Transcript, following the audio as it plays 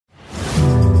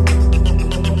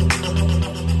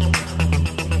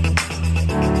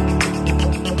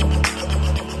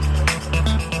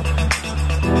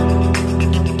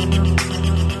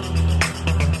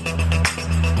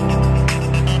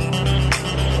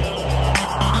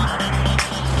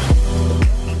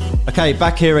Okay,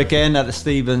 back here again at the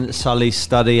Stephen Sully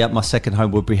study at my second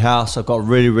home, Woodbury House. I've got a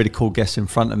really, really cool guest in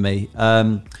front of me.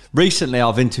 Recently,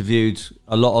 I've interviewed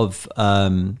a lot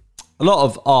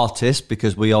of artists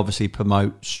because we obviously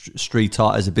promote street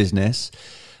art as a business.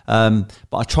 But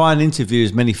I try and interview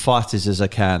as many fighters as I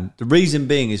can. The reason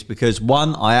being is because,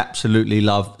 one, I absolutely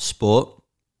love sport.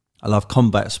 I love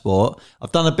combat sport.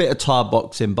 I've done a bit of Thai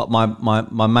boxing, but my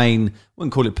main, I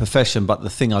wouldn't call it profession, but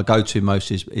the thing I go to most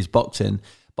is boxing.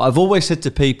 But I've always said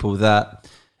to people that,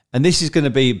 and this is going to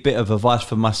be a bit of advice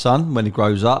for my son when he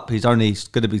grows up. He's only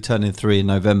going to be turning 3 in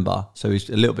November, so he's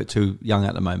a little bit too young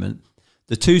at the moment.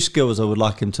 The two skills I would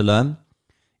like him to learn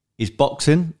is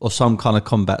boxing or some kind of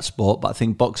combat sport, but I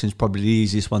think boxing is probably the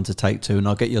easiest one to take to, and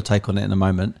I'll get your take on it in a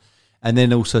moment. And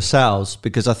then also sales,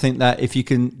 because I think that if you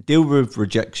can deal with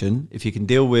rejection, if you can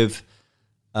deal with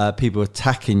people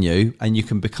attacking you, and you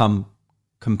can become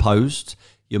composed,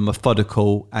 you're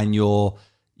methodical, and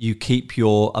you keep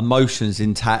your emotions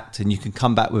intact, and you can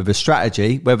come back with a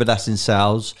strategy, whether that's in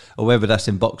sales or whether that's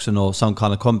in boxing or some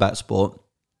kind of combat sport,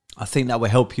 I think that will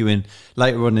help you in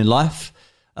later on in life.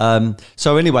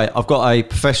 So anyway, I've got a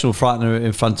professional fighter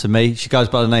in front of me. She goes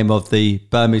by the name of the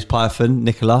Burmese Python,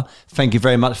 Nicola. Thank you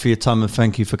very much for your time, and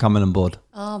thank you for coming on board.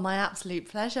 Oh, my absolute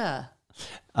pleasure.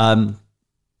 Got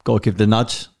to give the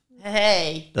nudge.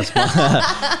 Hey. That's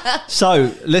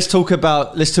so let's talk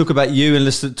about you, and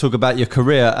let's talk about your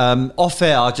career. Off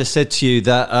air, I just said to you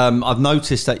that I've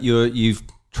noticed that you've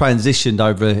transitioned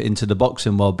over into the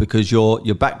boxing world because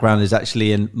your background is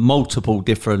actually in multiple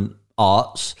different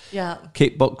arts. Yeah.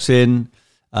 Kickboxing.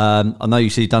 I know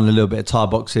you've done a little bit of Thai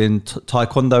boxing,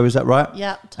 taekwondo, is that right?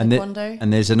 Yeah, taekwondo.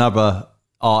 And there's another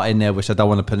art in there which I don't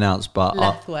want to pronounce, but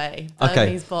Lethway,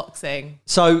 Burmese boxing.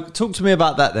 So talk to me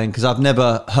about that then, because I've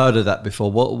never heard of that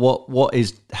before.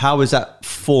 How is that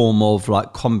form of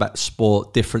like combat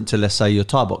sport different to, let's say, your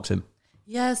Thai boxing?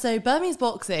 Yeah, so Burmese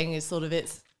boxing is sort of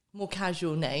its more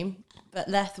casual name, but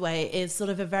Lethway is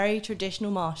sort of a very traditional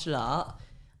martial art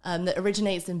that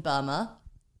originates in Burma,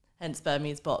 hence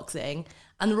Burmese boxing.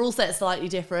 And the rule set is slightly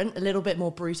different, a little bit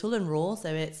more brutal and raw. So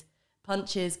it's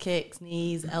punches, kicks,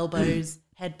 knees, elbows,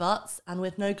 headbutts, and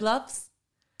with no gloves.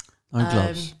 No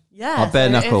gloves. Yeah, bare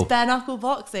knuckle. It's bare knuckle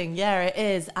boxing. Yeah, it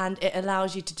is, and it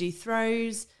allows you to do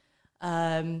throws,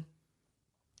 but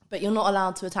you're not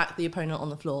allowed to attack the opponent on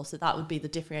the floor. So that would be the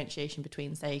differentiation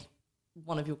between, say,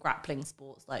 one of your grappling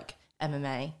sports like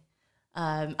MMA.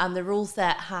 And the rule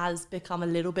set has become a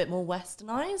little bit more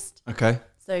westernized. Okay.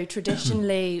 So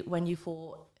traditionally, when you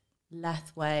fought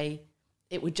Lethway,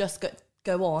 it would just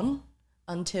go on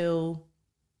until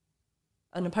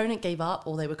an opponent gave up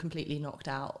or they were completely knocked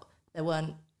out. There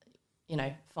weren't, 5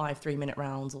 3-minute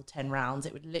rounds or 10 rounds.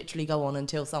 It would literally go on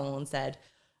until someone said,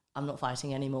 I'm not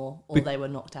fighting anymore, or they were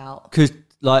knocked out. Because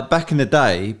like back in the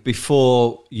day,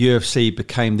 before UFC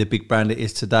became the big brand it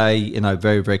is today,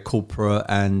 very, very corporate,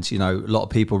 and, a lot of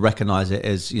people recognize it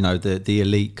as, the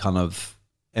elite kind of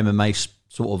MMA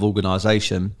sort of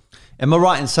organization. Am I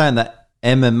right in saying that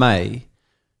MMA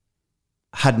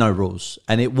had no rules,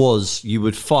 and it was you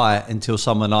would fight until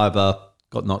someone either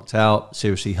got knocked out,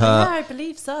 seriously hurt, yeah, I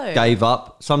believe so, gave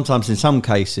up. Sometimes in some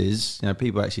cases,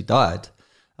 people actually died.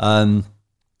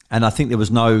 And I think there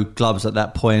was no gloves at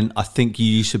that point. I think you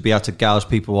used to be able to gouge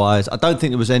people's eyes. I don't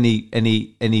think there was any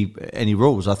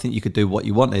rules. I think you could do what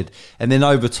you wanted. And then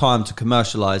over time, to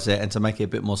commercialize it and to make it a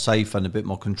bit more safe and a bit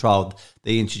more controlled,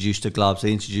 they introduced the gloves,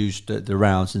 they introduced the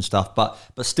rounds and stuff. But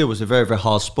still, it was a very, very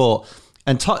hard sport.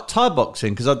 And Thai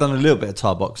boxing, because I've done a little bit of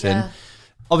Thai boxing. Yeah.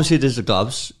 Obviously, there's the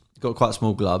gloves. You've got quite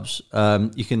small gloves.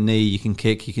 You can knee, you can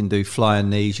kick, you can do flying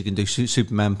knees, you can do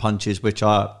Superman punches, which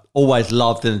I always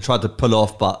loved and tried to pull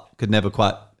off, but could never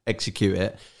quite execute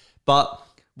it. But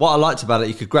what I liked about it,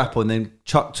 you could grapple and then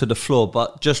chuck to the floor.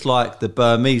 But just like the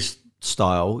Burmese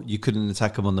style, you couldn't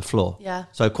attack them on the floor. Yeah.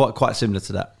 So quite similar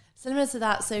to that. Similar to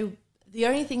that. So the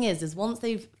only thing is once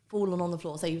they've fallen on the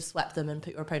floor, say you've swept them and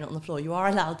put your opponent on the floor, you are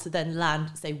allowed to then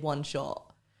land, say, one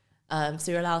shot.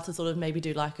 So you're allowed to sort of maybe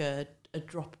do like a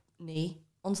drop knee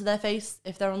onto their face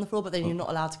if they're on the floor, but then you're not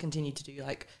allowed to continue to do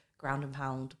like ground and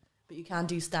pound. But you can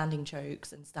do standing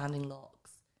chokes and standing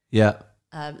locks. Yeah.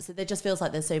 So it just feels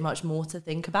like there's so much more to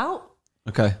think about.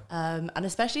 Okay. And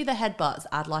especially the headbutts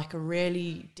add like a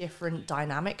really different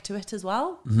dynamic to it as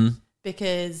well. Mm-hmm.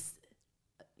 Because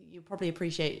you probably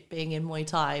appreciate being in Muay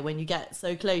Thai when you get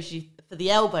so close for the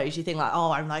elbows, you think like,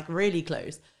 oh, I'm like really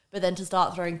close. But then to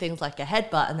start throwing things like a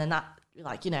headbutt and then that,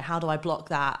 like, how do I block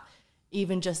that?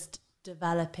 Even just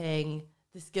developing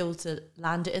the skill to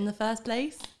land it in the first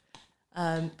place.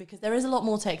 Because there is a lot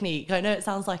more technique. I know it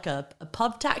sounds like a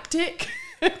pub tactic,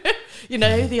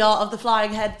 the art of the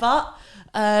flying headbutt.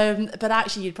 But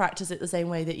actually, you'd practice it the same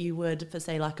way that you would for,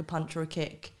 say, like a punch or a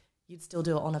kick. You'd still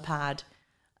do it on a pad.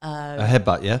 A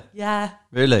headbutt, yeah? Yeah.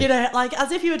 Really? You know, like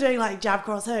as if you were doing like jab,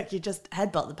 cross, hook, you just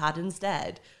headbutt the pad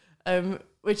instead,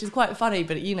 which is quite funny.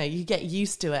 But, you know, you get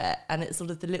used to it, and it's sort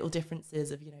of the little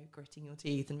differences of, you know, gritting your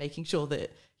teeth and making sure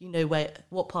that you know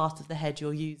what part of the head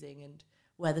you're using and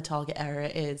where the target area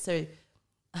is. So,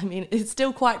 I mean, it's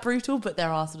still quite brutal, but there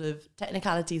are sort of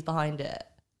technicalities behind it.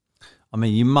 I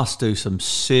mean, you must do some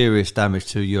serious damage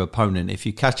to your opponent. If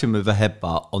you catch them with a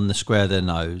headbutt on the square of their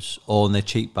nose or on their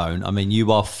cheekbone, I mean,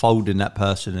 you are folding that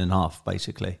person in half,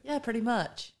 basically. Yeah, pretty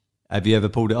much. Have you ever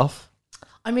pulled it off?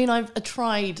 I mean, I've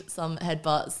tried some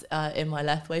headbutts in my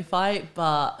left way fight,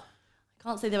 but I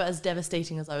can't say they were as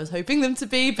devastating as I was hoping them to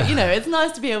be. But, you know, it's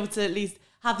nice to be able to at least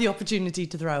have the opportunity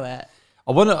to throw it.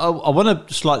 I want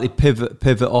to slightly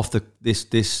pivot off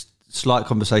this slight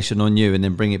conversation on you and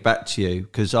then bring it back to you,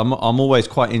 because I'm always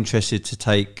quite interested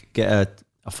to get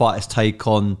a fighter's take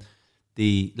on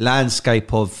the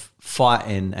landscape of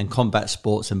fighting and combat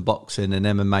sports and boxing and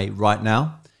MMA right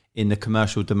now in the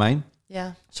commercial domain.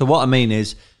 Yeah. So what I mean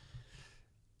is,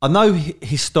 I know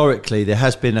historically there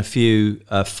has been a few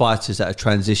fighters that have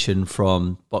transitioned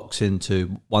from boxing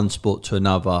to one sport to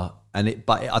another,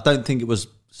 but I don't think it was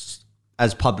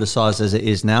as publicised as it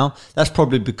is now. That's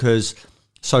probably because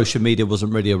social media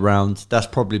wasn't really around. That's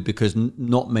probably because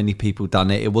not many people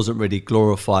done it. It wasn't really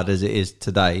glorified as it is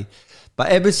today. But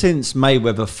ever since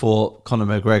Mayweather fought Conor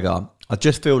McGregor, I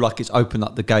just feel like it's opened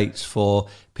up the gates for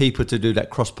people to do that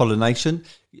cross-pollination.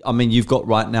 I mean, you've got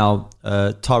right now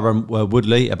Tyron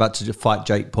Woodley about to fight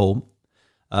Jake Paul.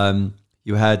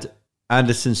 You had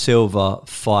Anderson Silva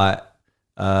fight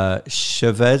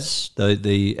Chavez,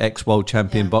 the ex-world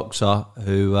champion boxer,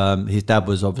 who his dad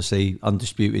was obviously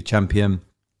undisputed champion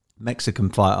Mexican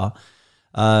fighter.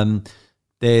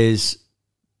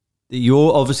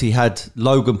 You obviously had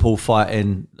Logan Paul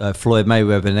fighting Floyd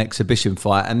Mayweather in an exhibition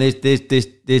fight, and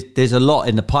there's a lot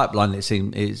in the pipeline. It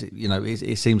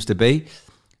seems to be.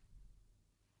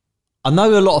 I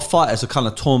know a lot of fighters are kind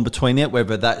of torn between it,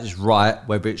 whether that is right,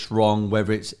 whether it's wrong,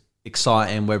 whether it's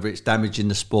exciting, whether it's damaging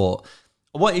the sport.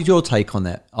 I wanted your take on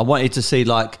it. I wanted to see,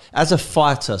 like, as a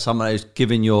fighter, someone who's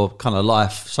given your kind of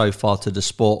life so far to the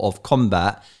sport of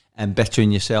combat and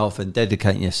bettering yourself and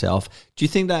dedicating yourself, do you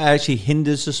think that actually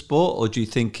hinders the sport, or do you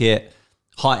think it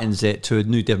heightens it to a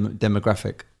new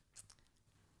demographic?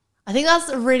 I think that's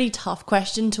a really tough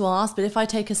question to ask, but if I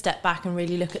take a step back and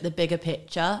really look at the bigger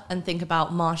picture and think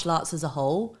about martial arts as a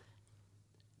whole,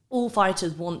 all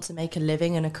fighters want to make a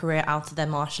living and a career out of their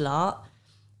martial art.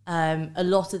 A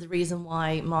lot of the reason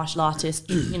why martial artists,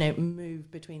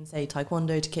 move between, say,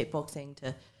 taekwondo to kickboxing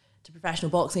to professional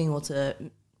boxing or to,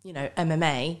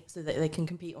 MMA, so that they can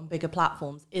compete on bigger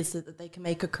platforms, is so that they can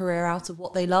make a career out of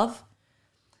what they love.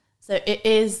 So it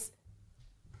is,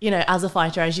 as a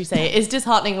fighter, as you say, it is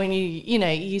disheartening when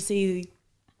you see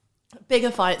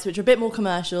bigger fights which are a bit more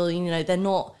commercial. They're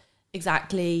not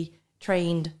exactly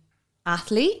trained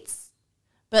athletes,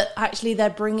 but actually they're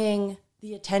bringing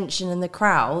the attention and the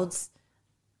crowds,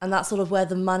 and that's sort of where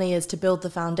the money is to build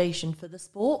the foundation for the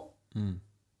sport.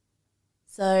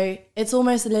 So it's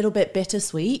almost a little bit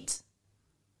bittersweet,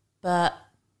 but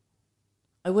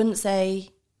I wouldn't say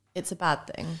it's a bad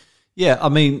thing. Yeah, I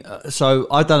mean, so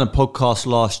I done a podcast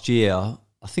last year.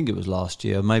 I think it was last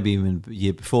year, maybe even the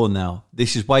year before now.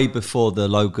 This is way before the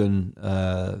Floyd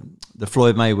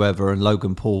Mayweather and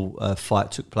Logan Paul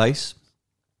fight took place.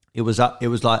 It was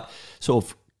like sort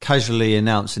of casually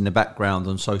announced in the background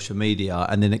on social media,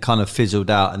 and then it kind of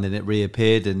fizzled out, and then it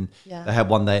reappeared, and they had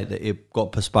one day that it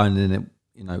got postponed, and it,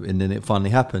 and then it finally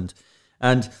happened.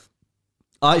 And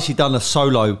I actually done a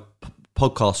solo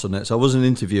podcast on it, so I wasn't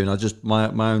interviewing, I just my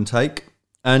own take.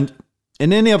 And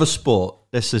in any other sport,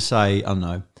 let's just say, I don't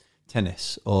know,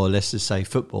 tennis, or let's just say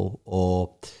football,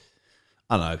 or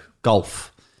I don't know,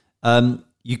 golf,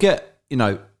 you get,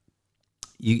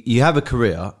 you have a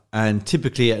career, and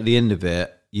typically at the end of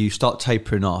it, you start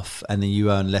tapering off, and then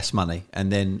you earn less money,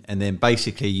 and then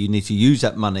basically you need to use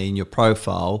that money in your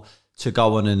profile to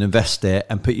go on and invest it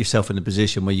and put yourself in a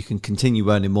position where you can continue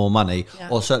earning more money,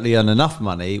 or certainly earn enough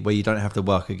money where you don't have to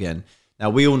work again. Now,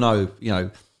 we all know,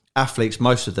 athletes,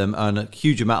 most of them earn a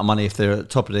huge amount of money if they're at the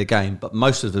top of their game, but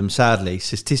most of them, sadly,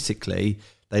 statistically,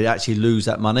 they actually lose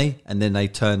that money, and then they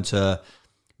turn to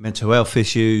mental health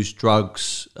issues,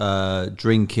 drugs,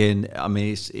 drinking. I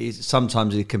mean,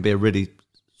 sometimes it can be a really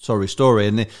sorry story,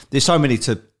 and there's so many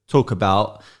to talk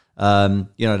about.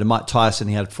 The Mike Tyson,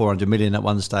 he had 400 million at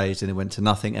one stage, and it went to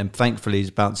nothing, and thankfully he's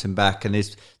bouncing back. And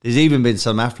there's even been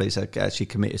some athletes that actually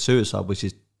committed suicide, which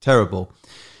is terrible.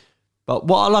 But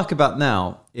what I like about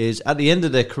now is at the end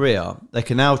of their career, they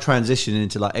can now transition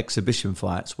into like exhibition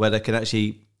fights where they can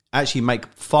actually make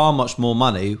far much more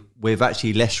money with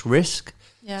actually less risk.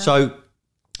 Yeah. So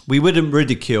we wouldn't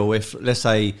ridicule if, let's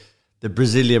say, the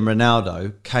Brazilian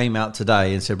Ronaldo came out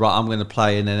today and said, right, I'm going to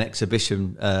play in an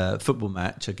exhibition football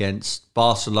match against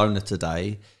Barcelona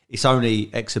today. It's only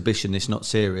exhibition, it's not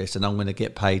serious, and I'm going to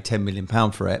get paid £10 million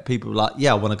for it. People are like,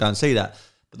 yeah, I want to go and see that.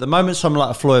 But the moment someone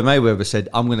like Floyd Mayweather said,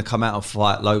 I'm going to come out and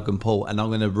fight Logan Paul and I'm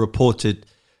going to report it,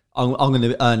 I'm going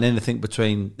to earn anything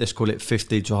between, let's call it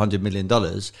 $50 to $100 million,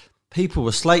 people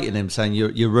were slating him, saying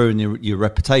you're ruining your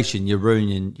reputation, you're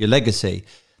ruining your legacy.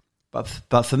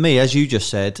 But for me, as you just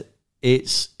said,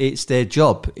 it's their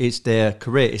job, it's their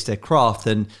career, it's their craft.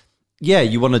 And yeah,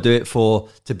 you want to do it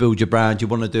to build your brand, you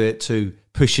want to do it to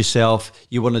push yourself,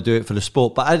 you want to do it for the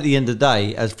sport. But at the end of the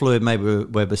day, as Floyd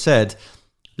Mayweather said,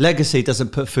 legacy doesn't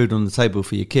put food on the table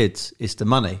for your kids, it's the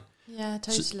money. Yeah,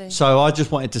 totally. So I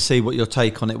just wanted to see what your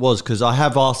take on it was, because I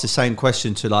have asked the same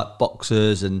question to like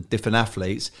boxers and different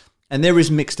athletes, and there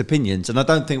is mixed opinions, and I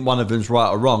don't think one of them's right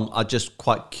or wrong. I'm just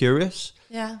quite curious.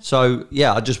 Yeah. So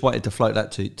yeah, I just wanted to float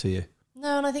that to you.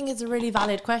 No, and I think it's a really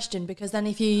valid question, because then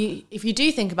if you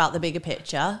do think about the bigger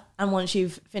picture, and once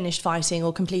you've finished fighting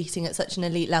or competing at such an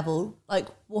elite level, like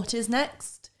what is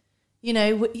next? You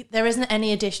know, there isn't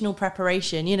any additional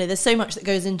preparation. You know, there's so much that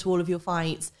goes into all of your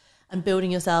fights and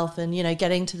building yourself, and you know,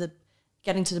 getting to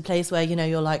the place where you know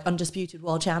you're like undisputed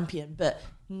world champion. But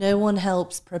no one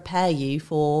helps prepare you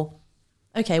for,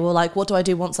 okay, well, like what do I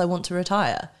do once I want to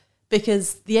retire?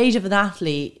 Because the age of an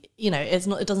athlete, you know, it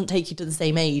doesn't take you to the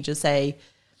same age as, say,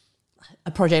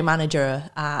 a project manager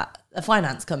at a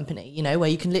finance company, you know, where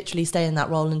you can literally stay in that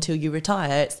role until you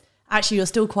retire. It's actually, you're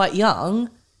still quite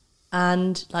young,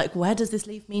 and like, where does this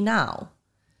leave me now?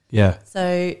 Yeah.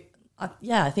 So,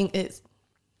 I think it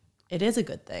is a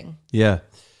good thing. Yeah.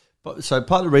 But so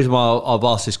part of the reason why I've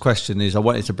asked this question is I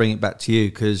wanted to bring it back to you,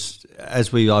 because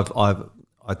as I've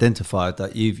identified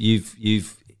that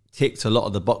you've ticked a lot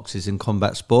of the boxes in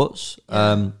combat sports.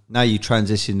 Yeah. Now you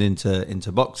transitioned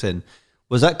into boxing.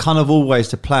 Was that kind of always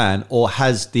the plan, or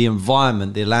has the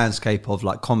environment, the landscape of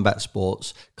like combat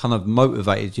sports kind of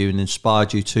motivated you and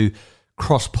inspired you to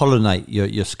cross-pollinate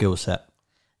your skill set?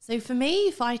 So for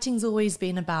me, fighting's always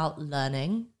been about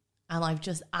learning, and I've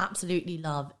just absolutely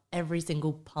loved every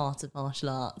single part of martial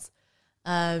arts.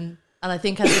 And I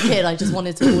think as a kid, I just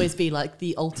wanted to always be like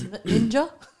the ultimate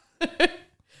ninja.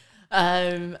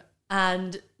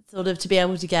 And sort of to be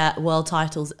able to get world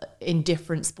titles in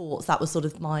different sports, that was sort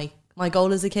of my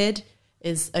goal as a kid,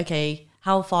 is, okay,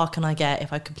 how far can I get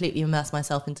if I completely immerse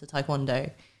myself into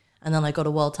Taekwondo? And then I got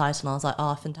a world title and I was like,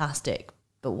 oh, fantastic,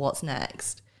 but what's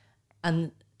next?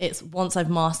 And it's once I've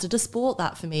mastered a sport,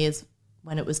 that for me is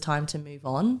when it was time to move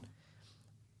on.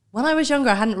 When I was younger,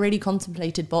 I hadn't really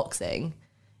contemplated boxing.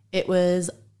 It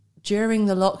was during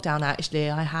the lockdown, actually,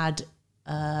 I had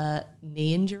a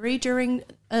knee injury during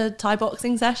a Thai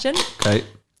boxing session. Okay.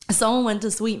 Someone went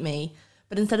to sweep me,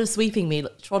 but instead of sweeping me,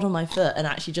 trod on my foot and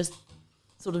actually just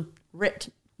sort of ripped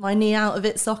my knee out of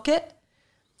its socket.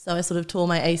 So I sort of tore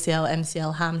my ACL,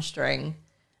 MCL, hamstring.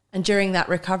 And during that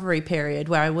recovery period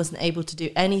where I wasn't able to do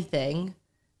anything,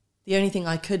 the only thing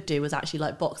I could do was actually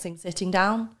like boxing sitting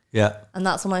down. Yeah. And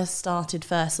that's when I started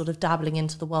first sort of dabbling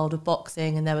into the world of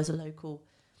boxing. And there was a local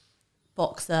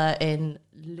boxer in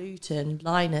Luton,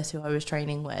 Linus, who I was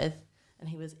training with. And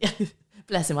he was,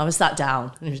 bless him, I was sat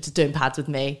down and he was just doing pads with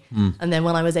me. And then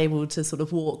when I was able to sort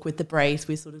of walk with the brace,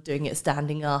 we were sort of doing it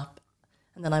standing up.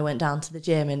 And then I went down to the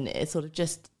gym and it sort of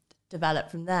just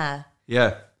developed from there.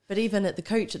 Yeah. But even the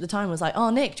coach at the time was like, oh,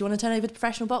 Nick, do you want to turn over to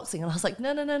professional boxing? And I was like,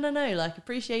 no. Like,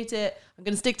 appreciate it. I'm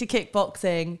going to stick to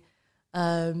kickboxing.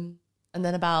 And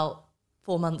then about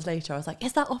 4 months later, I was like,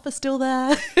 is that offer still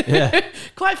there? Yeah.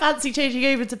 Quite fancy changing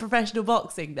over to professional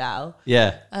boxing now.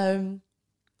 Yeah. And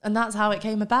that's how it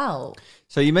came about.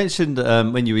 So you mentioned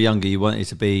when you were younger, you wanted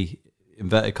to be,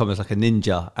 inverted commas, like a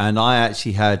ninja. And I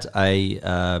actually had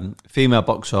a female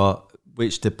boxer,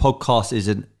 which the podcast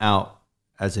isn't out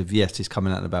as of yet. It's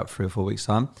coming out in about 3 or 4 weeks'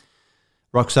 time.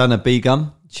 Roxana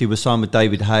Begum. She was signed with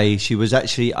David Hayes. She was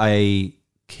actually a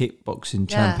kickboxing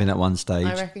champion at one stage.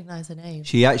 I recognise her name.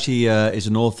 She actually is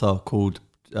an author called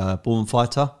Born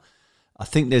Fighter. I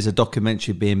think there's a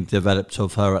documentary being developed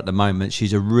of her at the moment.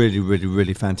 She's a really, really,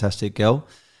 really fantastic girl.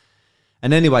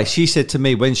 And anyway, she said to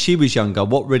me when she was younger,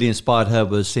 what really inspired her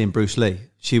was seeing Bruce Lee.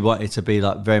 She wanted to be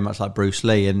like very much like Bruce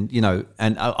Lee. And, you know,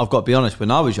 and I've got to be honest, when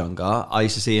I was younger, I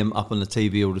used to see him up on the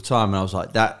TV all the time. And I was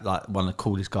like, that, like one of the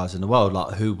coolest guys in the world.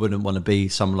 Like, who wouldn't want to be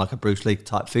someone like a Bruce Lee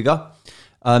type figure?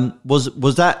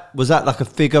 Was that like a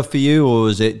figure for you, or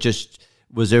was it just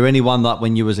Was there anyone that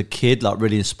when you was a kid, like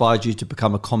really inspired you to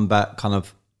become a combat kind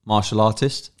of martial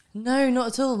artist? No, not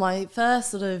at all. My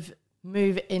first sort of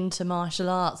move into martial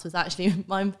arts was actually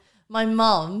my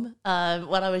mum,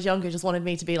 when I was younger, just wanted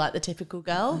me to be like the typical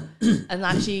girl. And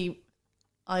actually,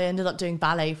 I ended up doing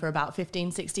ballet for about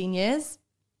 15, 16 years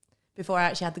before I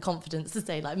actually had the confidence to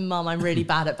say, like, Mum, I'm really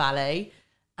bad at ballet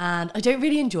and I don't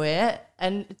really enjoy it.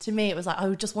 And to me, it was like,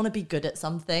 I just want to be good at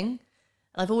something.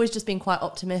 And I've always just been quite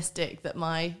optimistic that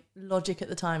my logic at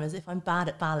the time is if I'm bad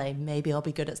at ballet, maybe I'll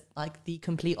be good at like the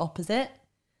complete opposite.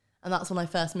 And that's when I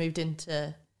first moved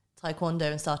into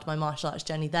Taekwondo and started my martial arts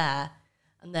journey there.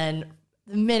 And then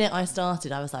the minute I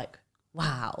started, I was like,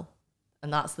 wow.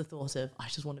 And that's the thought of, I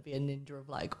just want to be a ninja of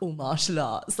like all martial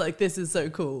arts. Like, this is so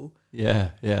cool.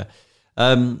 Yeah, yeah.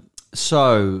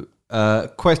 So a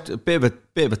bit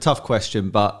of a tough question,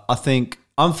 but I think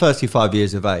I'm 35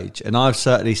 years of age and I've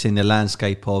certainly seen the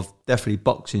landscape of definitely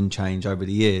boxing change over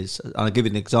the years. And I'll give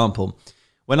you an example.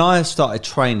 When I started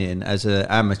training as an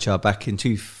amateur back in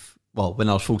when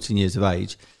I was 14 years of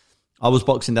age, I was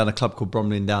boxing down a club called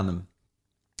Bromley and Downham,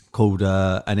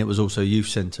 and it was also a youth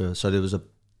centre. So there was a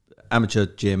amateur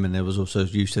gym and there was also a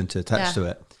youth centre attached to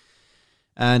it.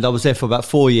 And I was there for about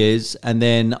 4 years, and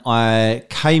then I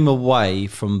came away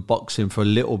from boxing for a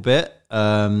little bit.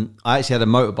 I actually had a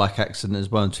motorbike accident as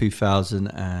well in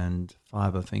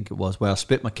 2005, I think it was, where I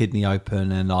split my kidney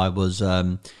open and I was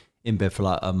in bed for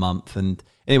like a month. And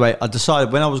anyway, I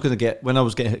decided when I was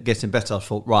getting better, I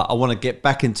thought, right, I want to get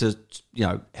back into,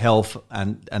 health,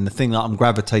 and the thing that I'm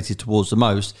gravitated towards the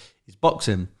most is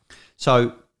boxing.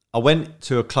 So I went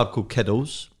to a club called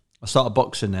Kettles. I started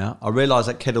boxing now. I realised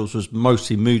that Kettles was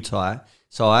mostly Muay Thai,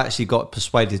 so I actually got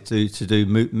persuaded to do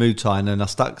Muay Thai, and then I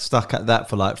stuck at that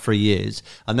for like 3 years.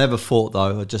 I never fought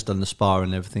though. I just done the spar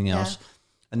and everything else.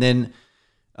 And then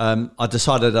I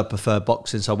decided I prefer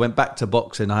boxing, so I went back to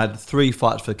boxing. I had 3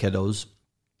 fights for Kettles,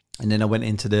 and then I went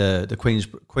into the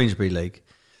Queensbury League.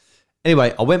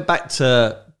 Anyway, I went back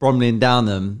to Bromley and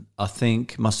Downham. I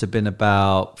think must have been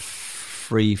about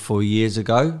 3-4 years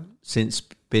ago since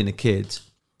being a kid.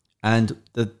 And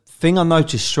the thing I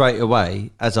noticed straight away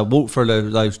as I walked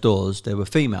through those doors, there were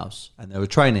females and they were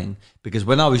training, because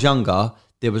when I was younger,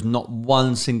 there was not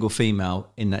one single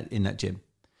female in that gym.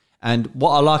 And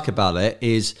what I like about it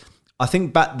is, I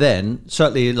think back then,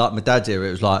 certainly like my dad's era,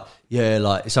 it was like,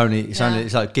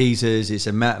 it's like geezers, it's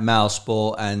a male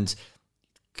sport, and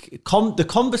the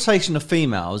conversation of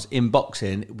females in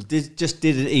boxing just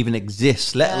didn't even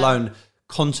exist, let alone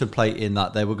contemplating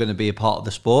that they were going to be a part of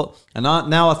the sport. And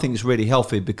now I think it's really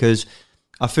healthy, because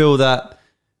I feel that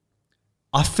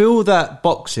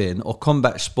boxing or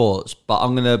combat sports, but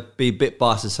I'm going to be a bit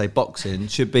biased to say boxing,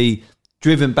 should be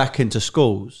driven back into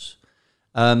schools.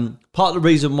 Part of the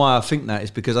reason why I think that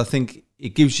is because I think it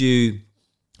gives you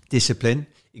discipline.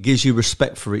 It gives you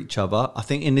respect for each other. I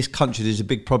think in this country, there's a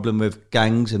big problem with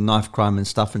gangs and knife crime and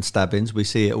stuff and stabbings. We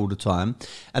see it all the time.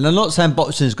 And I'm not saying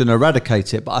boxing is going to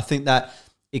eradicate it, but I think that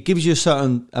it gives you a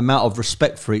certain amount of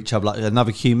respect for each other, like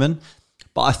another human.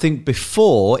 But I think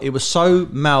before, it was so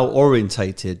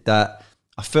male-orientated that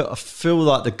I feel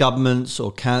like the governments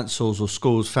or councils or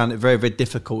schools found it very, very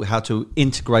difficult how to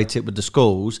integrate it with the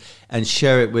schools and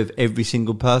share it with every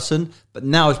single person. But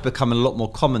now it's becoming a lot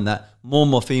more common that more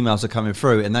and more females are coming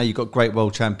through. And now you've got great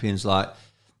world champions like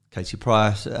Katie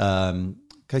Price,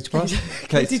 Katie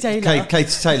Taylor. Katie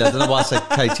Taylor. I don't know why I said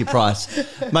Katie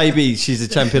Price. Maybe she's a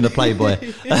champion of Playboy.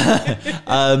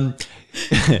 And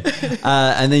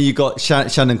then you got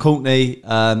Shannon Courtney,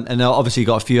 and then obviously you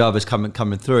got a few others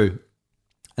coming through.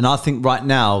 And I think right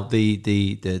now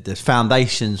the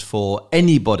foundations for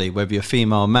anybody, whether you're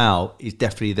female or male, is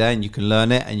definitely there, and you can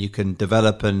learn it and you can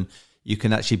develop and you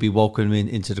can actually be welcomed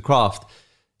into the craft.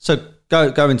 So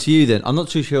going to you then, I'm not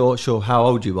too sure how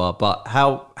old you are, but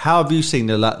how have you seen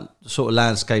the sort of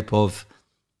landscape of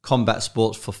combat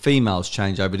sports for females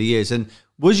change over the years? And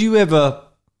did you ever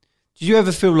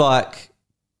feel like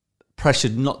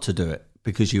pressured not to do it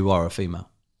because you are a female?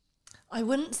 I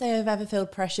wouldn't say I've ever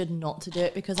felt pressured not to do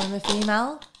it because I'm a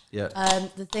female. Yeah.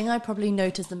 The thing I probably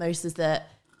noticed the most is that,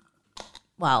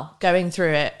 going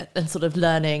through it and sort of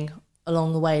learning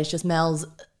along the way is just males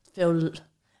feel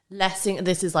less.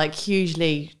 This is like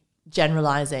hugely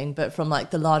generalizing, but from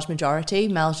like the large majority,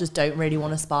 males just don't really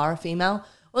want to spar a female.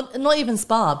 Well, not even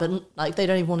spar, but like they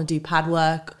don't even want to do pad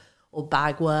work or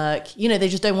bag work. They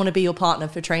just don't want to be your partner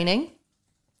for training.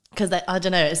 Because I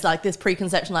don't know, it's like this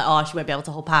preconception, like, she won't be able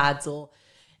to hold pads, or,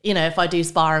 if I do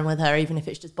sparring with her, even if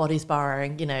it's just body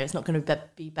sparring, it's not going to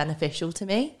be beneficial to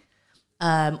me.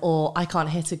 Or I can't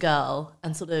hit a girl,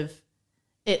 and sort of,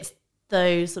 it's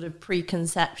those sort of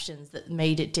preconceptions that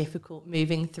made it difficult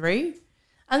moving through.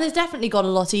 And it's definitely got a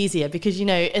lot easier because, you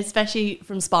know, especially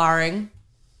from sparring,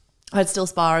 I'd still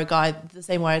spar a guy the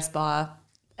same way I'd spar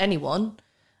anyone.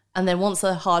 And then once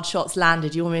the hard shot's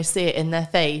landed, you almost see it in their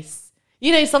face.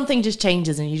 You know, something just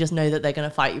changes and you just know that they're going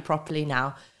to fight you properly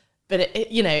now.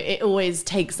 But, you know, it always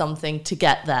takes something to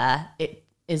get there. It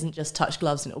isn't just touch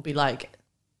gloves and it'll be like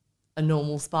a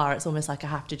normal spar. It's almost like I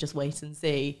have to just wait and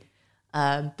see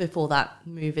before that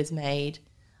move is made.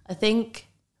 I think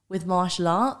with martial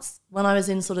arts, when I was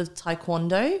in sort of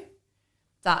taekwondo,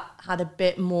 that had a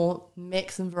bit more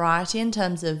mix and variety in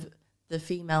terms of the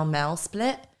female-male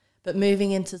split. But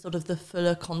moving into sort of the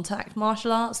fuller contact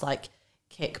martial arts, like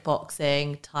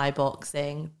kickboxing, Thai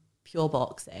boxing, pure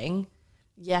boxing,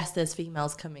 yes, there's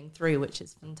females coming through, which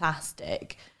is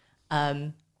fantastic.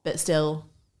 But still,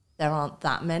 there aren't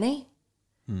that many.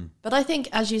 But I think,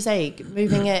 as you say,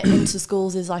 moving it into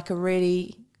schools is like a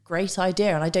really great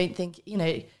idea. And I don't think, you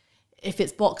know, if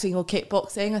it's boxing or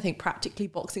kickboxing, I think practically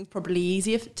boxing is probably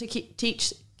easier to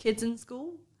teach kids in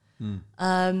school.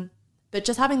 But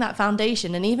just having that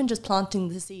foundation and even just planting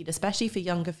the seed, especially for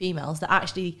younger females, that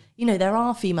actually, you know, there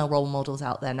are female role models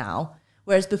out there now.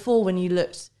 Whereas before, when you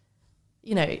looked,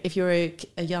 you know, if you're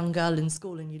a young girl in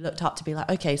school and you looked up to be like,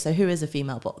 okay, so who is a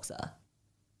female boxer?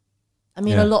 I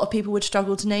mean, a lot of people would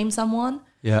struggle to name someone.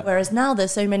 Yeah. Whereas now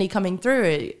there's so many coming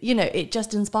through, you know, it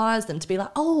just inspires them to be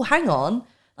like, oh, hang on,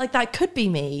 like that could be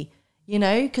me, you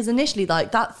know, because initially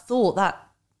like that thought that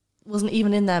wasn't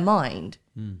even in their mind.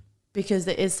 Because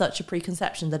it is such a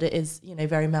preconception that it is, you know,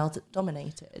 very male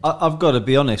dominated. I've got to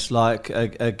be honest. Like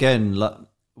again, like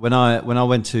when I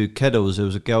went to Kettles, there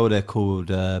was a girl there called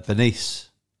Burmese.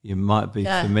 You might be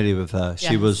familiar with her.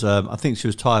 She was, I think, she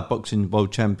was Thai boxing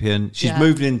world champion. She's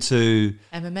moved into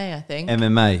MMA, I think.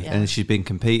 MMA, and she's been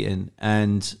competing.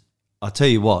 And I tell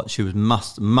you what, she was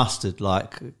mustard,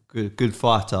 like good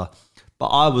fighter. But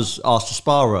I was asked to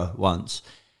spar her once,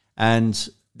 and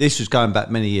this was going back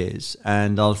many years,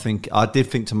 and I did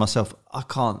think to myself, I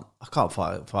can't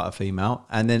fight a female.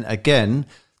 And then again,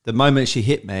 the moment she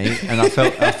hit me, and I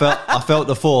felt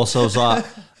the force. I was like,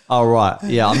 all right,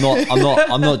 yeah, I'm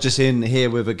not just in here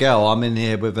with a girl. I'm in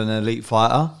here with an elite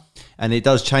fighter, and it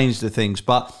does change the things.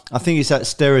 But I think it's that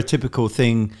stereotypical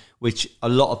thing which a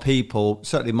lot of people,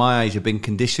 certainly my age, have been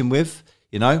conditioned with,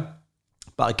 you know.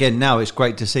 But again, now it's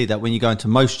great to see that when you go into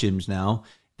most gyms now,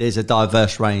 there's a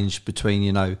diverse range between,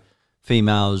 you know,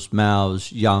 females,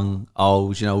 males, young,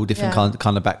 old, you know, all different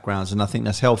kind of backgrounds. And I think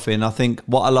that's healthy. And I think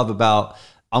what I love about,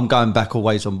 I'm going back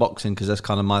always on boxing because that's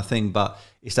kind of my thing, but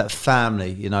it's that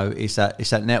family, you know, it's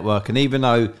that network. And even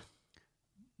though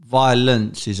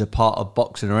violence is a part of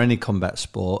boxing or any combat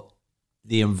sport,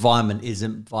 the environment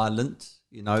isn't violent,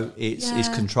 you know, it's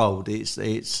controlled. It's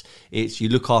you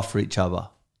look after each other.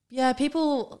 Yeah,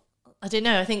 people, I don't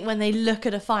know, I think when they look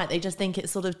at a fight, they just think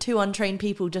it's sort of two untrained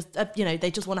people just, you know,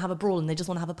 they just want to have a brawl and they just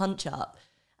want to have a punch up.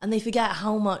 And they forget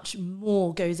how much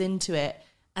more goes into it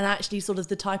and actually sort of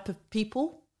the type of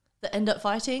people that end up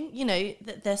fighting, you know,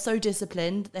 they're so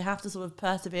disciplined. They have to sort of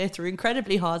persevere through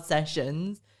incredibly hard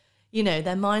sessions. You know,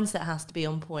 their mindset has to be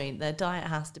on point. Their diet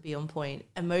has to be on point.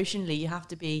 Emotionally, you have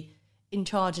to be in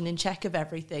charge and in check of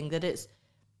everything. That it's,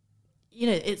 you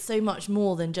know, it's so much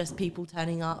more than just people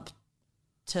turning up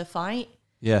to fight.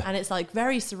 Yeah. And it's like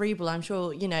very cerebral. I'm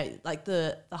sure, you know, like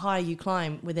the higher you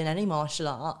climb within any martial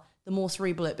art, the more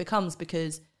cerebral it becomes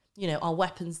because, you know, our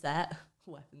weapon set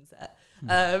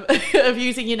of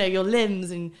using, you know, your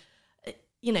limbs and,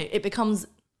 you know, it becomes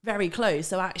very close.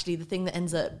 So actually the thing that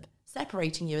ends up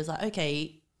separating you is like,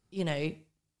 okay, you know,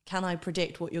 can I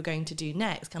predict what you're going to do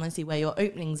next? Can I see where your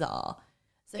openings are?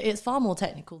 So it's far more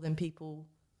technical than people,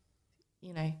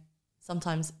 you know,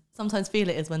 sometimes feel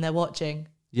it is when they're watching.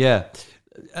 Yeah.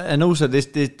 And also there's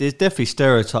definitely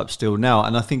stereotypes still now,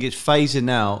 and I think it's phasing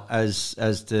out as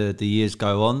the years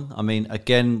go on. I mean,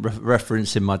 again,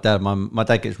 referencing my dad. My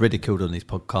dad gets ridiculed on these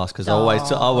podcasts because I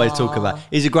always talk about,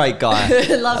 he's a great guy.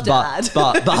 Love dad.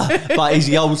 But he's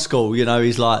the old school, you know.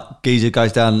 He's like, geezer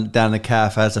goes down the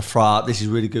calf, has a fry up, this is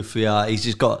really good for you. He's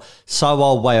just got so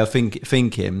old way of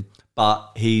thinking,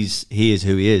 but he is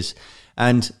who he is.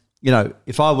 And, you know,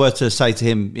 if I were to say to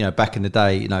him, you know, back in the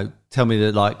day, you know, tell me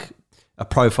that like a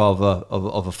profile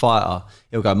of a fighter,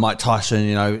 he'll go Mike Tyson,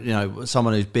 you know,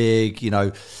 someone who's big, you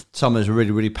know, someone who's really,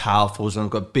 really powerful,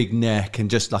 someone who's got a big neck and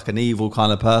just like an evil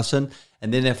kind of person.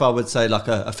 And then if I would say like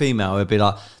a female, it'd be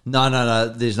like, no,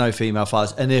 there's no female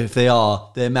fighters. And if they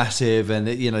are, they're massive and,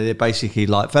 you know, they're basically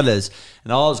like fellas.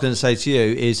 And all I was going to say to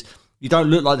you is you don't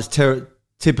look like this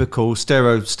typical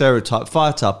stereotype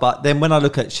fighter. But then when I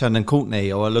look at Shannon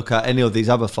Courtney or I look at any of these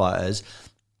other fighters,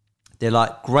 they're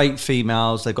like great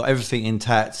females. They've got everything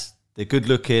intact. They're good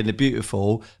looking. They're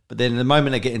beautiful. But then the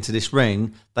moment they get into this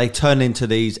ring, they turn into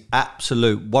these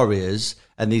absolute warriors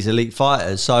and these elite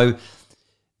fighters. So,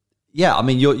 yeah, I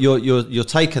mean, you're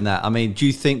taking that. I mean, do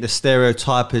you think the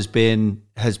stereotype is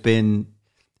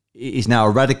now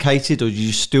eradicated, or do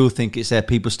you still think it's there?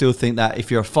 People still think that if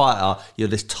you're a fighter, you're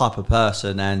this type of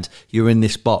person and you're in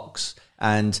this box.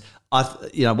 And what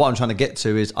I'm trying to get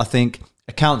to is, I think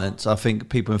accountants, I think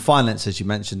people in finance, as you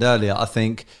mentioned earlier, I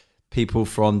think people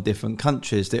from different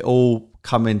countries, they're all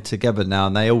coming together now,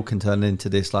 and they all can turn into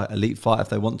this like elite fighter if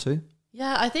they want to.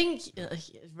 Yeah, I think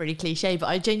it's really cliche, but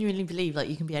I genuinely believe like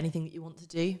you can be anything that you want to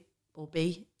do or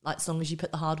be, like as long as you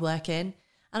put the hard work in.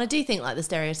 And I do think like the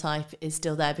stereotype is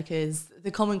still there, because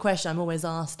the common question I'm always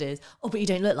asked is, oh, but you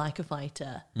don't look like a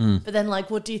fighter. But then like,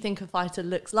 what do you think a fighter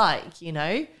looks like? You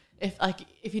know,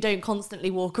 if you don't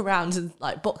constantly walk around in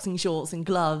like boxing shorts and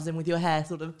gloves and with your hair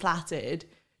sort of plaited,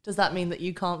 does that mean that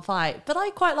you can't fight? But I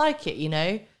quite like it, you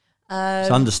know.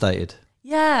 It's understated.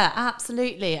 Yeah,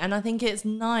 absolutely. And I think it's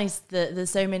nice that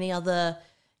there's so many other,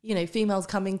 you know, females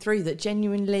coming through that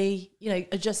genuinely, you know,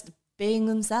 are just being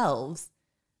themselves.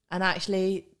 And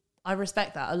actually, I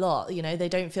respect that a lot. You know, they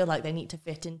don't feel like they need to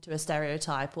fit into a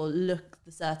stereotype or look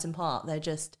the certain part. They're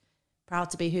just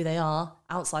proud to be who they are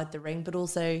outside the ring, but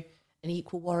also an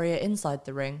equal warrior inside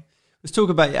the ring. Let's talk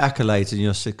about your accolades and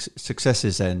your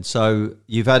successes then. So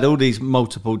you've had all these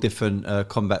multiple different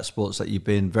combat sports that you've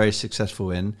been very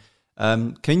successful in.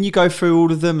 Can you go through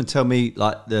all of them and tell me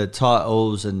like the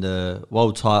titles and the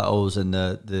world titles and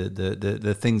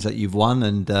the things that you've won,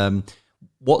 and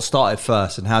what started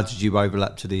first and how did you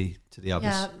overlap to the others?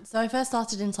 Yeah, so I first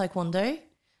started in Taekwondo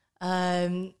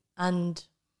and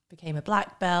became a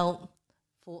black belt,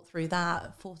 fought through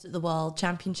that, fought at the World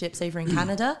Championships over in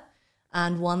Canada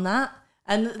and won that.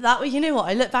 And that, you know what,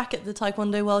 I look back at the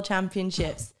Taekwondo World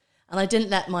Championships and I didn't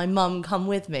let my mum come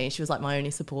with me. She was like my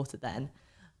only supporter then.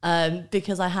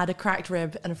 Because I had a cracked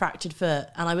rib and a fractured foot,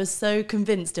 and I was so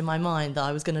convinced in my mind that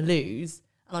I was going to lose,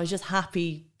 and I was just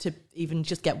happy to even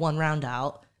just get one round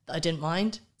out, that I didn't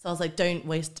mind. So I was like, don't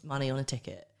waste money on a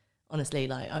ticket.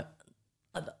 Honestly,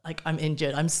 I'm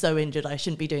injured. I'm so injured. I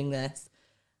shouldn't be doing this.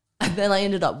 And then I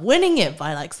ended up winning it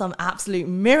by like some absolute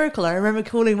miracle. I remember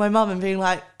calling my mum and being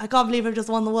like, I can't believe I've just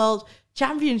won the world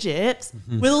championships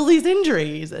with all these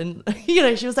injuries. And, you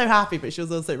know, she was so happy, but she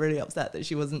was also really upset that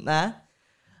she wasn't there.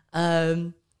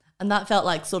 And that felt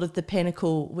like sort of the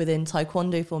pinnacle within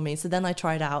Taekwondo for me. So then I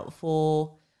tried out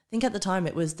for, I think at the time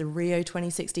it was the Rio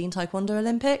 2016 Taekwondo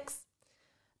Olympics,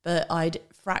 but I'd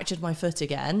fractured my foot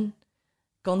again,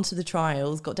 gone to the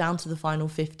trials, got down to the final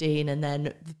 15, and then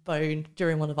the bone,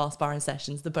 during one of our sparring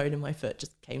sessions, the bone in my foot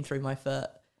just came through my foot.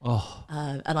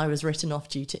 And I was written off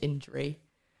due to injury.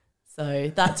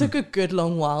 So that took a good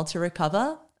long while to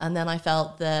recover. And then I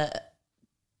felt that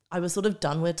I was sort of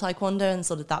done with Taekwondo, and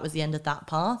sort of that was the end of that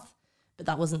path, but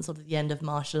that wasn't sort of the end of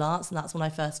martial arts. And that's when I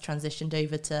first transitioned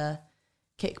over to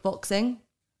kickboxing.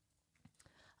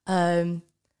 And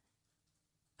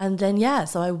then, yeah,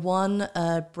 so I won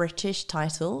a British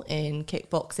title in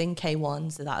kickboxing,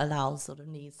 K1, so that allows sort of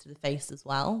knees to the face as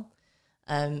well,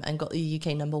 and got the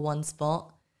UK #1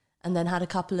 spot, and then had a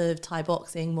couple of Thai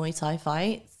boxing, Muay Thai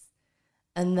fights.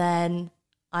 And then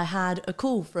I had a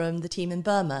call from the team in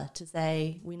Burma to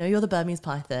say, we know you're the Burmese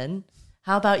Python.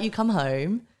 How about you come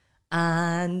home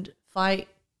and fight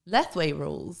Lethway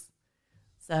rules?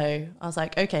 So I was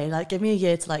like, okay, like give me a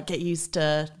year to like get used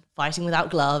to fighting without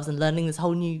gloves and learning this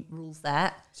whole new rule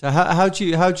set. So how do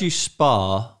you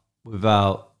spar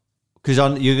without, because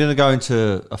you're going to go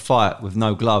into a fight with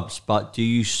no gloves, but do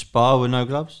you spar with no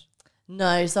gloves?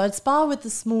 No, so I'd spar with the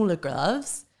smaller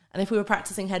gloves. And if we were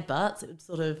practicing headbutts, it would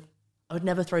sort of, I would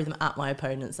never throw them at my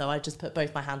opponent. So I'd just put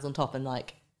both my hands on top and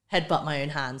like headbutt my own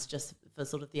hands just for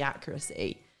sort of the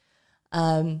accuracy.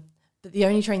 But the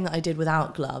only training that I did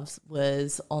without gloves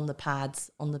was on the pads,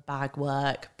 on the bag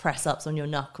work, press ups on your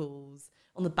knuckles,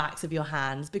 on the backs of your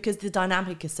hands, because the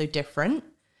dynamic is so different.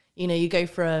 You know, you go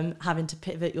from having to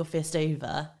pivot your fist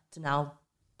over to now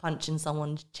punching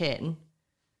someone's chin.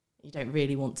 You don't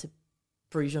really want to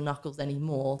bruise your knuckles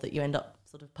anymore, that you end up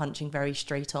sort of punching very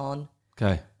straight on.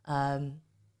 Okay.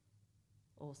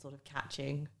 Or sort of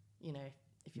catching, you know,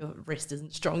 if your wrist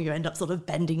isn't strong, you end up sort of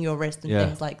bending your wrist and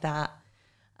things like that.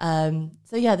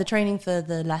 So yeah, the training for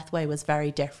the Lethway was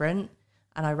very different,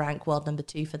 and I rank world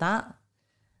 #2 for that.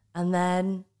 And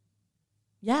then,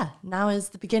 yeah, now is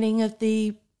the beginning of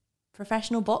the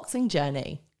professional boxing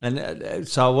journey. And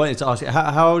so I wanted to ask you,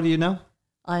 how old are you now?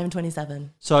 I am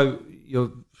 27. So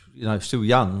you're, you know, still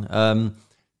young.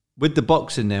 With the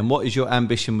boxing then, what is your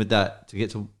ambition with that? To get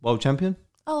to world champion?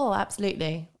 Oh,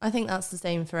 absolutely. I think that's the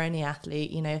same for any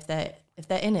athlete. You know, if they're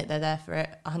in it, they're there for it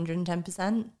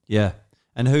 110%. Yeah.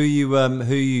 And who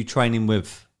are you training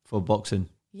with for boxing?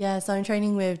 Yeah, so I'm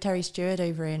training with Terry Stewart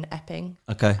over in Epping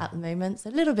Okay. at the moment. So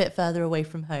a little bit further away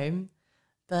from home,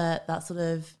 but that's sort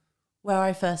of where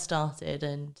I first started.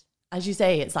 And as you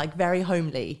say, it's like very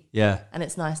homely. Yeah. And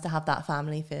it's nice to have that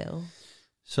family feel.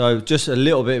 So just a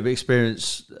little bit of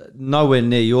experience, nowhere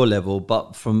near your level,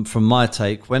 but from my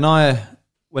take, when I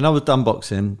was done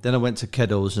boxing, then I went to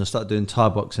Keddles and started doing Thai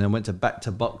boxing and went back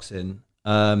to boxing.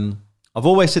 I've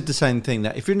always said the same thing,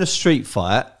 that if you're in a street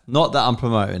fight, not that I'm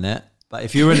promoting it, but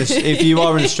if you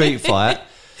are in a street fight,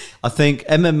 I think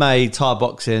MMA, Thai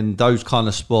boxing, those kind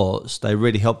of sports, they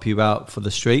really help you out for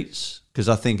the streets, because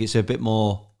I think it's a bit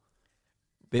more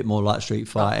like street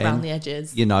fighting. Around the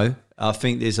edges. You know, I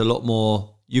think there's a lot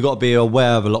more, you got to be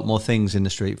aware of a lot more things in the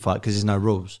street fight because there's no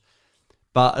rules.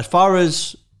 But as far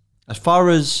as,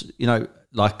 you know,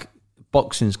 like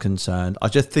boxing's concerned, I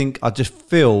just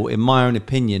feel, in my own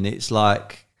opinion, it's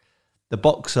like the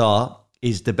boxer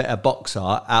is the better boxer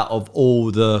out of all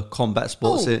the combat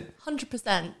sports.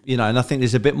 100%. You know, and I think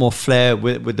there's a bit more flair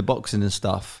with the boxing and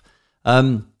stuff.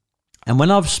 And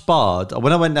when I've sparred,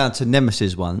 when I went down to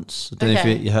Nemesis once, I don't know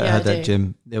if you heard that,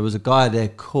 Jim. There was a guy there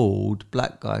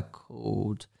black guy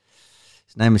called,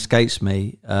 his name escapes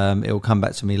me. It will come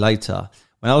back to me later.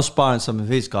 When I was sparring some of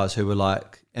his guys who were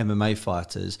like MMA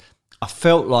fighters, I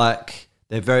felt like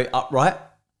they're very upright,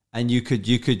 and you could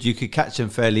catch them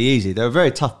fairly easy. They were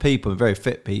very tough people and very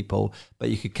fit people, but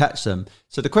you could catch them.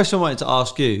 So the question I wanted to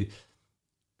ask you,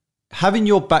 having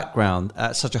your background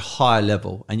at such a high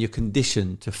level and you're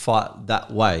conditioned to fight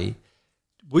that way,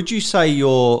 would you say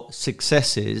your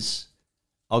successes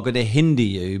are going to hinder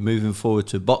you moving forward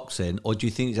to boxing, or do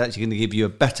you think it's actually going to give you a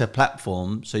better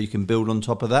platform so you can build on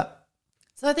top of that?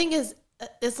 So I think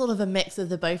it's sort of a mix of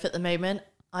the both at the moment.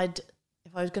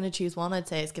 If I was going to choose one, I'd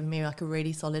say it's given me like a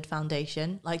really solid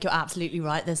foundation. Like, you're absolutely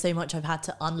right. There's so much I've had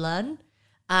to unlearn.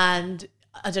 And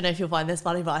I don't know if you'll find this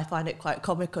funny, but I find it quite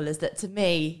comical, is that to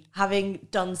me, having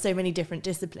done so many different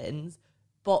disciplines,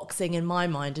 boxing in my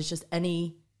mind is just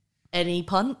any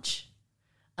punch.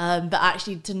 But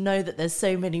actually to know that there's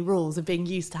so many rules and being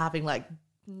used to having like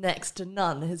next to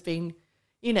none has been,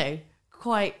 you know,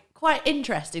 quite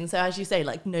interesting. So as you say,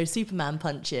 like no Superman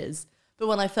punches. But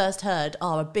when I first heard,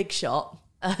 a big shot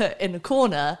in the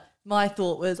corner, my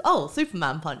thought was,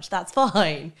 Superman punch, that's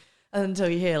fine. Until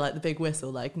you hear like the big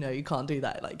whistle, like, no, you can't do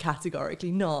that, like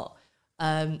categorically not.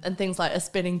 And things like a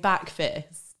spinning back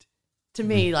fist, to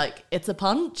me, like it's a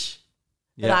punch,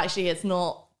 but actually it's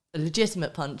not a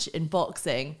legitimate punch in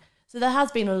boxing. So there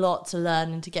has been a lot to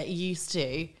learn and to get used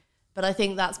to. But I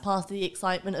think that's part of the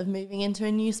excitement of moving into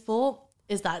a new sport,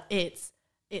 is that it's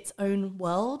its own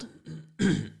world.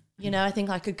 You know, I think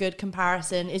like a good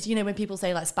comparison is, you know, when people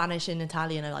say like Spanish and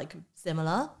Italian are like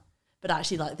similar, but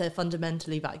actually like they're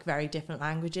fundamentally like very different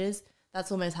languages.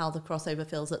 That's almost how the crossover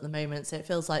feels at the moment. So it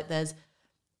feels like there's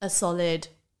a solid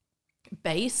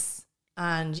base,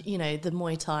 and, you know, the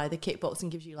Muay Thai, the kickboxing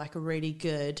gives you like a really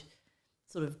good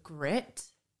sort of grit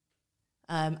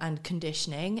and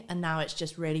conditioning. And now it's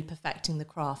just really perfecting the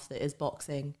craft that is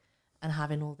boxing and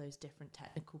having all those different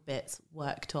technical bits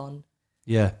worked on.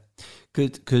 Yeah,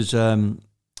 because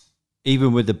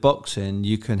even with the boxing,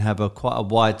 you can have quite a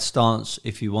wide stance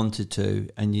if you wanted to,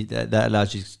 and that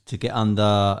allows you to get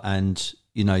under, and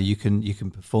you know you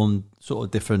can perform sort of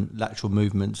different lateral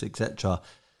movements, etc.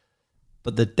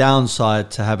 But the downside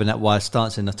to having that wide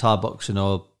stance in a Thai boxing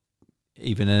or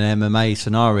even an MMA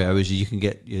scenario is you can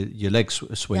get your legs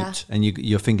swept, and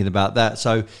you're thinking about that.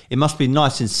 So it must be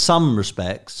nice in some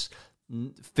respects,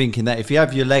 thinking that if you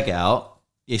have your leg out,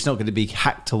 it's not going to be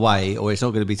hacked away, or it's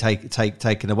not going to be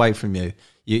taken away from you.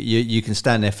 You can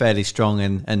stand there fairly strong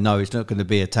and know it's not going to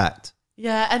be attacked.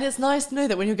 Yeah, and it's nice to know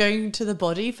that when you're going to the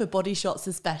body, for body shots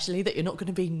especially, that you're not going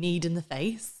to be kneed in the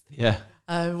face. Yeah.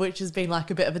 Which has been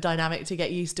like a bit of a dynamic to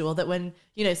get used to, or that when,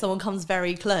 you know, someone comes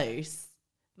very close,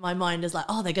 my mind is like,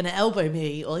 they're going to elbow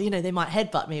me, or, you know, they might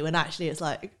headbutt me, when actually it's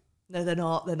like, no, they're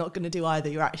not going to do either.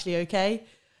 You're actually okay.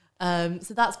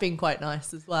 So that's been quite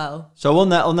nice as well. So on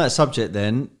that subject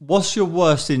then, what's your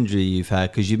worst injury you've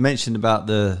had? Because you mentioned about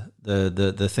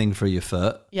the thing through your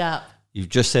foot. Yeah. You've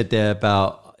just said there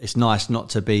about it's nice not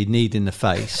to be kneed in the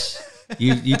face.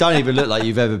 you don't even look like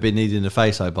you've ever been kneed in the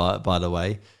face, though, by the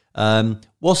way.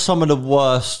 What's some of the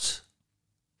worst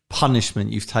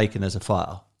punishment you've taken as a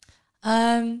fighter?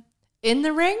 In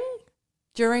the ring,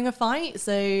 during a fight.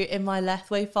 So in my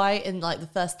Lethway fight, in like the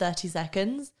first 30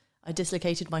 seconds, I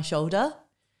dislocated my shoulder.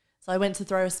 So I went to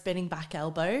throw a spinning back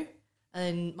elbow,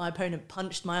 and my opponent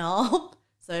punched my arm.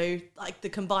 So So like the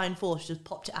combined force just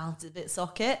popped it out of its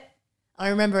socket. I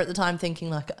remember at the time thinking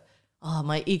like, oh,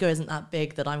 my ego isn't that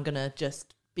big that I'm going to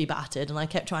just be battered. And I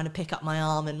kept trying to pick up my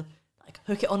arm and like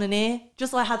hook it on an ear,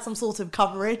 just so I had some sort of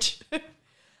coverage. And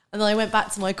then I went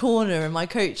back to my corner, and my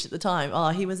coach at the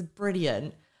time, he was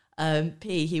brilliant.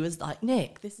 He was like,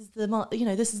 Nick, this is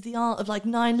the art of like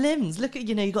 9 limbs. Look at,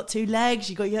 you got 2 legs,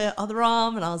 you got your other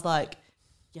arm. And I was like,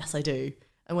 yes, I do.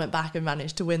 And went back and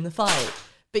managed to win the fight.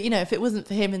 But, if it wasn't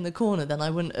for him in the corner, then I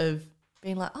wouldn't have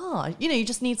been like, you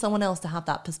just need someone else to have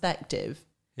that perspective.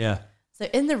 Yeah. So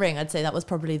in the ring, I'd say that was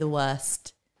probably the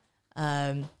worst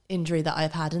injury that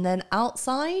I've had. And then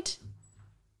outside,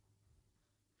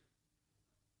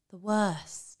 the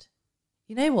worst.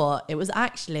 You know what? It was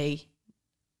actually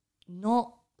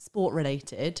not sport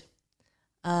related.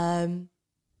 But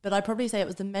I'd probably say it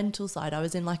was the mental side. I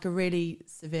was in like a really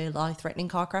severe life-threatening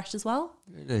car crash as well.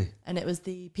 Really? And it was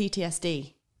the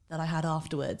PTSD that I had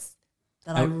afterwards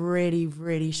that I really,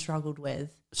 really struggled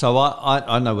with. So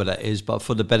I know what that is, but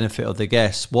for the benefit of the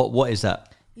guests, what is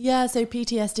that? Yeah, so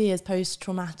PTSD is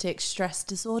post-traumatic stress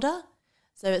disorder.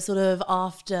 So it's sort of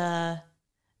after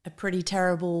a pretty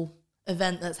terrible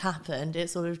event that's happened, it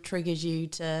sort of triggers you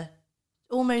to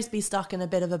almost be stuck in a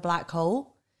bit of a black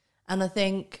hole. And I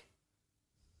think,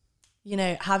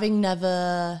 having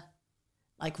never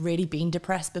like really been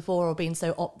depressed before or been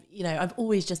so, I've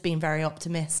always just been very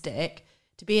optimistic.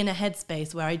 To be in a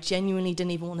headspace where I genuinely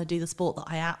didn't even want to do the sport that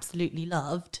I absolutely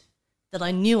loved, that I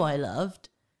knew I loved,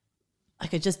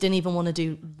 like I just didn't even want to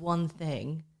do one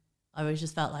thing. I always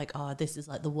just felt like, this is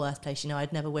like the worst place.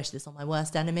 I'd never wish this on my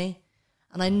worst enemy.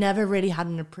 And I never really had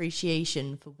an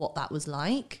appreciation for what that was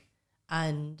like.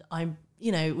 And I,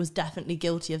 was definitely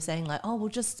guilty of saying like, well,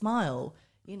 just smile,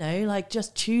 like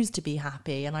just choose to be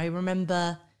happy. And I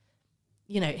remember,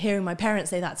 hearing my parents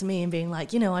say that to me and being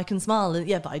like, I can smile,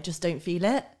 but I just don't feel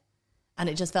it. And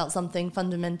it just felt something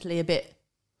fundamentally a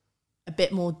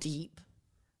bit more deep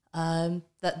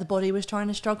that the body was trying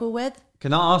to struggle with.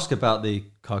 Can I ask about the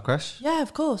car crash? Yeah,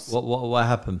 of course. What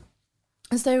happened?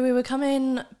 And so we were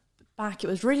coming back. It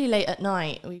was really late at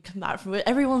night. We come back from it.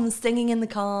 Everyone was singing in the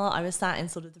car. I was sat in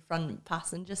sort of the front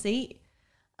passenger seat.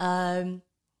 And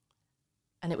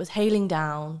it was hailing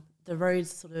down. The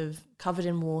roads sort of covered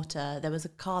in water. There was a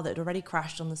car that had already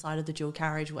crashed on the side of the dual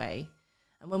carriageway.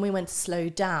 And when we went to slow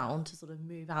down to sort of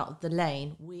move out of the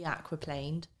lane, we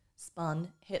aquaplaned,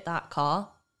 spun, hit that car.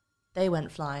 They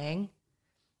went flying.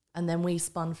 And then we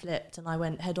spun, flipped, and I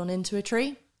went head on into a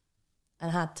tree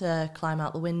and had to climb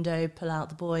out the window, pull out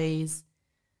the boys.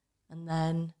 And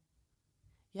then,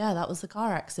 that was the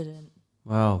car accident.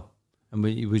 Wow. And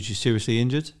was you seriously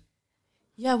injured?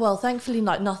 Yeah, well, thankfully,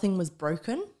 like nothing was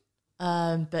broken.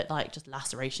 But like just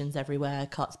lacerations everywhere,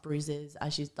 cuts, bruises.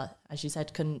 As you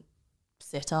said, couldn't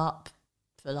sit up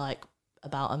for like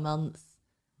about a month.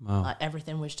 Wow. Like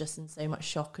everything was just in so much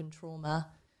shock and trauma.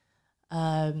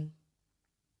 And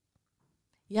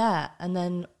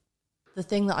then the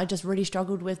thing that I just really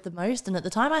struggled with the most, and at the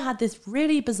time I had this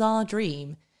really bizarre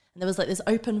dream, and there was like this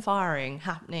open firing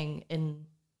happening in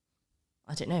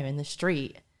the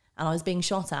street, and I was being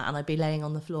shot at, and I'd be laying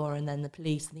on the floor, and then the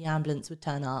police and the ambulance would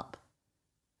turn up.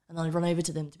 And then I'd run over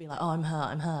to them to be like, I'm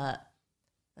hurt.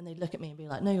 And they'd look at me and be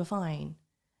like, no, you're fine.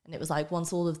 And it was like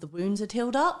once all of the wounds had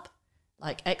healed up,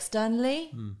 like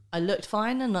externally, I looked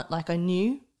fine and like I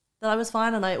knew that I was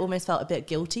fine. And I almost felt a bit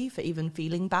guilty for even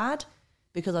feeling bad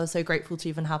because I was so grateful to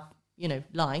even have,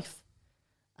 life.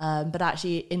 But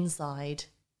actually inside,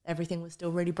 everything was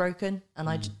still really broken and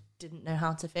I just didn't know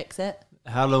how to fix it.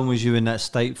 How long was you in that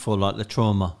state for, like the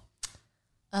trauma?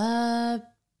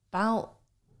 About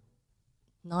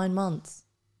 9 months.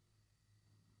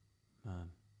 Man.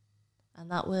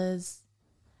 And that was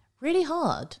really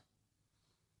hard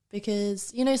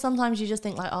because, sometimes you just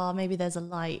think like, maybe there's a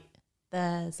light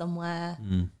there somewhere.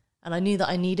 And I knew that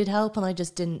I needed help and I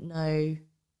just didn't know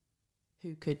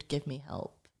who could give me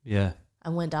help. Yeah.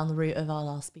 And went down the route of,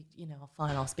 I'll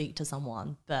speak to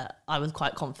someone. But I was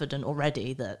quite confident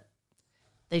already that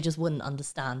they just wouldn't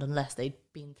understand unless they'd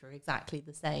been through exactly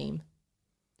the same.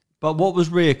 But what was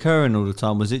reoccurring all the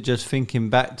time? Was it just thinking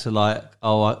back to like,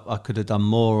 I could have done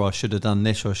more, or I should have done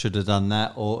this, or I should have done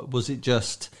that? Or was it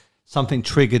just something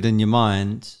triggered in your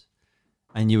mind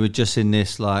and you were just in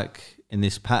this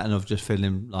pattern of just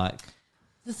feeling like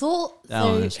the thought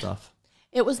down and stuff?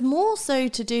 It was more so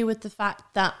to do with the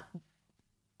fact that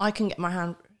I can get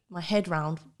my head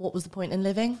round what was the point in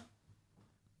living.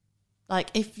 Like,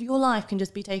 if your life can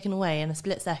just be taken away in a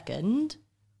split second,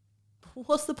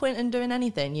 what's the point in doing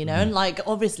anything, And like,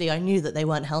 obviously I knew that they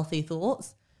weren't healthy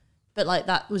thoughts, but like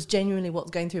that was genuinely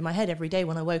what's going through my head every day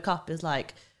when I woke up is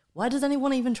like, why does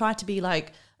anyone even try to be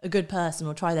like a good person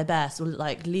or try their best or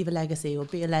like leave a legacy or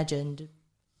be a legend?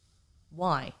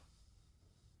 Why?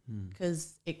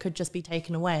 Because it could just be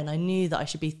taken away. And I knew that I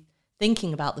should be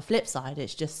thinking about the flip side.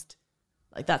 It's just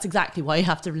like, that's exactly why you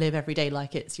have to live every day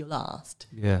like it's your last.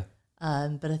 Yeah.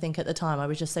 But I think at the time I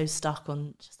was just so stuck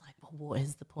on just like, well, what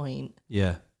is the point?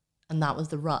 Yeah. And that was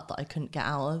the rut that I couldn't get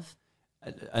out of.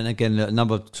 And again,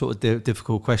 another sort of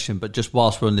difficult question, but just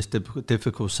whilst we're on this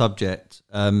difficult subject,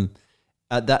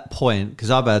 at that point,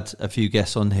 because I've had a few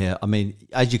guests on here, I mean,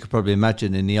 as you could probably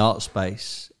imagine in the art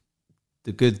space,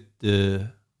 the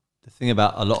thing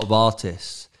about a lot of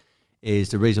artists is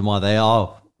the reason why they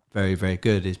are very, very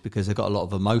good is because they've got a lot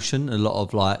of emotion, a lot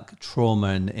of like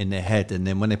trauma in their head. And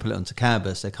then when they put it onto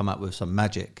canvas, they come up with some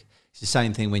magic. It's the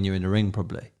same thing when you're in the ring,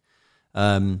 probably.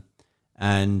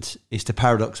 And it's the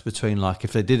paradox between like,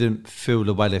 if they didn't feel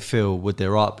the way they feel, would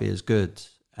their art be as good?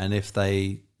 And if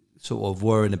they sort of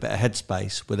were in a better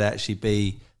headspace, would they actually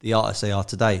be the artists they are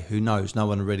today? Who knows? No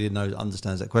one really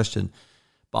understands that question.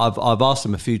 But I've asked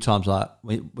them a few times, like,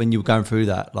 when you were going through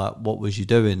that, like, what was you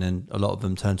doing? And a lot of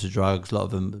them turned to drugs, a lot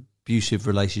of them abusive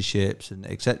relationships and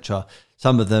etc.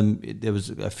 Some of them, there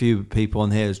was a few people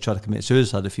on here who's tried to commit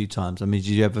suicide a few times. I mean, did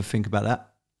you ever think about that?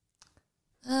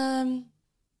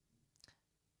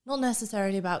 Not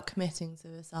necessarily about committing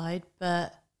suicide,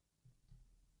 but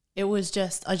it was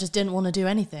just, I just didn't want to do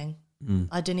anything.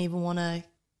 I didn't even want to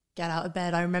get out of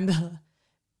bed. I remember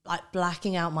like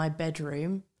blacking out my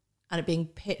bedroom and it being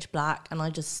pitch black, and I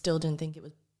just still didn't think it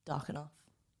was dark enough.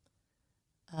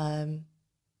 And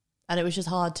it was just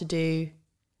hard to do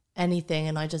anything,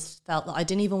 and I just felt that I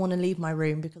didn't even want to leave my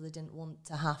room because I didn't want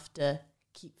to have to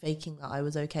keep faking that I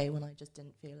was okay when I just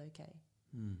didn't feel okay.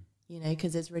 You know,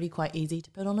 because it's really quite easy to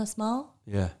put on a smile.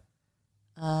 Yeah.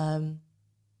 But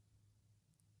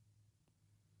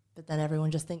then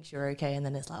everyone just thinks you're okay, and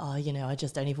then it's like, oh, you know, I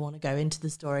just don't even want to go into the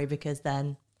story because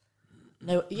then,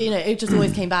 no, you know, it just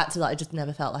always came back to that. I just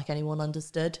never felt like anyone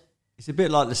understood. It's a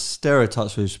bit like the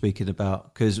stereotypes we were speaking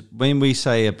about, because when we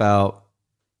say about,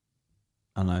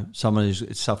 I don't know, someone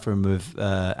who's suffering with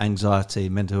anxiety,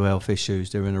 mental health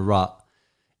issues, they're in a rut.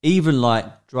 Even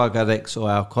like drug addicts or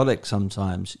alcoholics,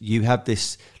 sometimes you have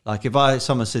this, like if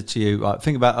someone said to you, like,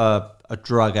 think about a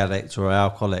drug addict or an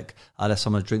alcoholic, either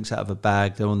someone drinks out of a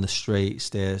bag, they're on the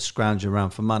streets, they're scrounging around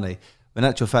for money. In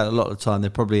actual fact, a lot of the time, they're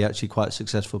probably actually quite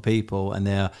successful people, and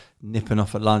they're nipping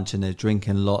off at lunch and they're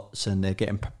drinking lots and they're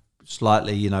getting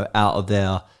slightly, you know, out of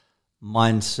their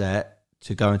mindset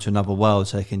to go into another world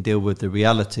so they can deal with the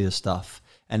reality of stuff.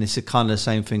 And it's a kind of the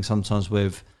same thing sometimes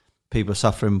with people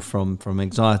suffering from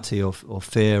anxiety or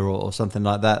fear or something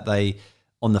like that. They,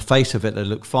 on the face of it, they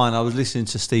look fine. I was listening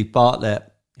to Steve Bartlett,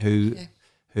 who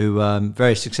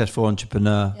very successful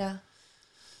entrepreneur. Yeah.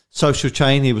 Social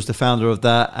Chain, he was the founder of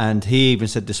that, and he even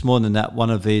said this morning that one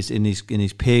of his in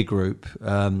his peer group,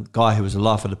 guy who was the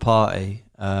life of the party,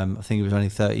 I think he was only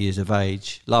 30 years of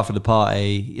age, life of the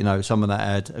party, you know, someone that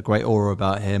had a great aura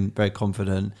about him, very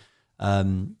confident,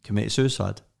 committed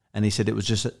suicide. And he said it was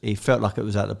just, he felt like it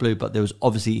was out of the blue, but there was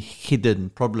obviously hidden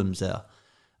problems there.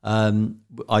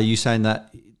 Are you saying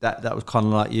that was kind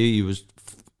of like you? You was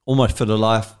almost full of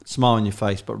life, smile on your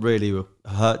face, but really you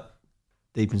were hurt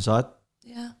deep inside?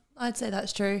 Yeah, I'd say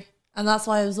that's true. And that's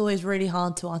why it was always really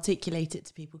hard to articulate it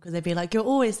to people, because they'd be like, you're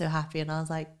always so happy. And I was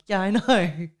like, yeah, I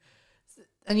know.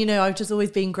 And, you know, I've just always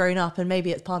been grown up, and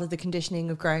maybe it's part of the conditioning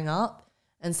of growing up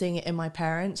and seeing it in my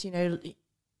parents. You know,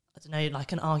 I don't know,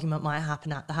 like an argument might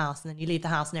happen at the house, and then you leave the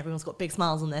house and everyone's got big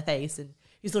smiles on their face and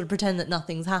you sort of pretend that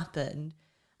nothing's happened.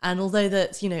 And although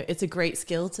that's, you know, it's a great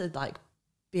skill to like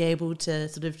be able to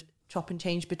sort of chop and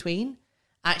change between,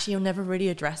 actually you're never really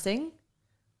addressing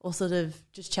or sort of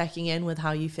just checking in with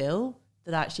how you feel,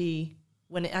 that actually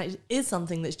when it is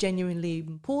something that's genuinely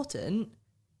important,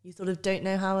 you sort of don't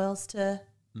know how else to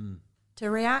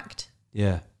react.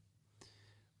 Yeah.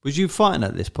 Was you fighting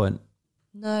at this point?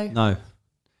 No.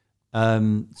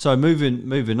 So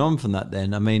moving on from that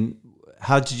then, I mean,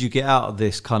 how did you get out of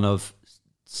this kind of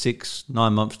 6,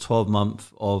 9 months, 12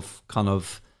 months of kind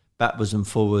of backwards and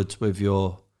forwards with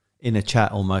your inner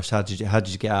chat almost? How did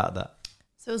you get out of that?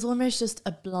 So it was almost just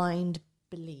a blind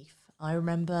belief. I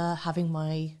remember having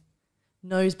my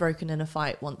nose broken in a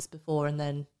fight once before and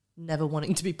then never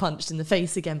wanting to be punched in the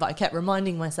face again. But I kept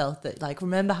reminding myself that, like,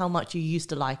 remember how much you used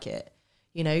to like it,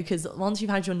 you know, because once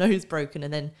you've had your nose broken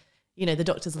and then, you know, the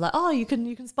doctors are like, oh, you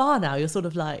can spar now. You're sort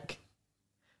of like,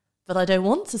 but I don't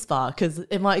want to spar because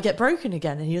it might get broken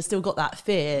again. And you've still got that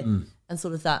fear and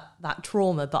sort of that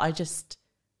trauma. But I just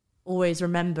always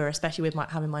remember, especially with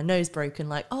having my nose broken,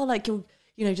 like, oh, like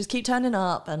you know, just keep turning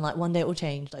up and like one day it will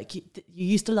change. Like you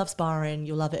used to love sparring,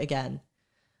 you'll love it again.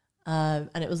 And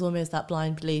it was almost that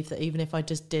blind belief that even if I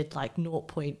just did like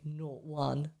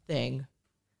 0.01 thing,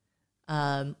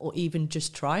 or even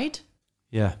just tried,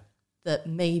 that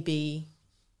maybe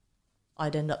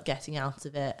I'd end up getting out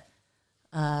of it.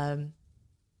 And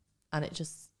it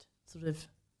just sort of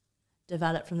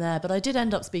developed from there. But I did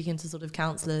end up speaking to sort of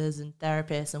counsellors and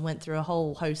therapists and went through a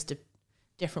whole host of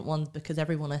different ones, because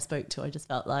everyone I spoke to, I just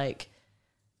felt like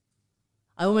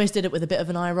I almost did it with a bit of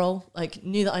an eye roll. Like,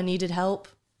 knew that I needed help,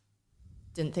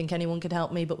 didn't think anyone could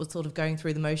help me, but was sort of going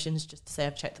through the motions just to say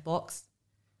I've checked the box,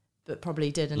 but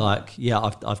probably didn't. Like, yeah,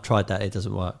 I've tried that, it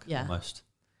doesn't work. Yeah. Almost.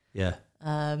 Yeah.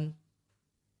 And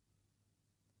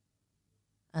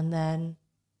then,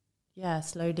 yeah,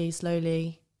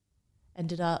 slowly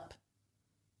ended up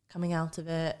coming out of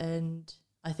it. And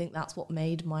I think that's what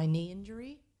made my knee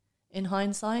injury, in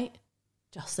hindsight,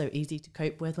 just so easy to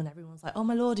cope with, when everyone's like, oh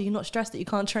my Lord, are you not stressed that you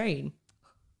can't train?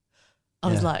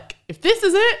 I was like, if this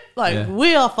is it, like,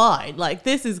 we are fine. Like,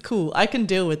 this is cool. I can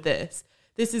deal with this.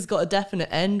 This has got a definite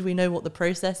end. We know what the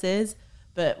process is.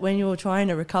 But when you're trying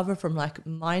to recover from like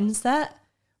mindset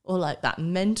or like that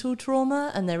mental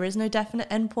trauma, and there is no definite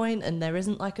endpoint, and there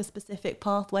isn't like a specific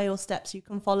pathway or steps you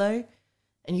can follow,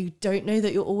 and you don't know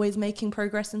that you're always making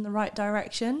progress in the right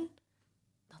direction,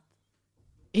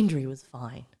 injury was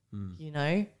fine. You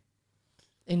know,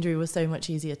 injury was so much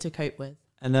easier to cope with.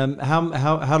 And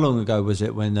how long ago was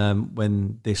it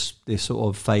when this sort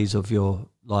of phase of your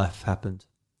life happened?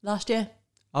 Last year.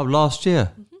 Oh, last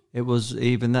year. Mm-hmm. It was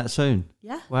even that soon.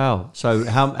 Yeah. Wow. So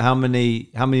how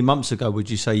many months ago would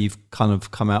you say you've kind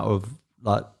of come out of,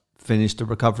 like, finished the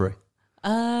recovery?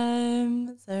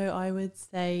 So I would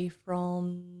say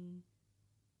from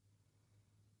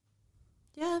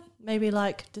maybe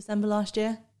like December last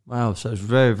year. Wow. So it's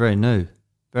very, very new.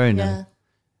 Very new.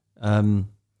 Yeah.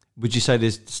 Would you say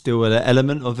there's still an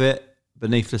element of it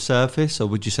beneath the surface, or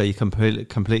would you say you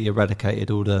completely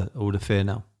eradicated all the fear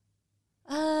now?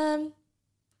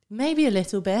 Maybe a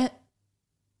little bit.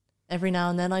 Every now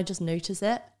and then I just notice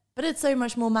it, but it's so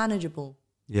much more manageable.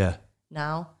 Yeah.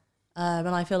 Now, and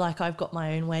I feel like I've got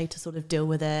my own way to sort of deal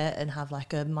with it and have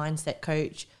like a mindset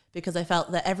coach, because I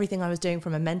felt that everything I was doing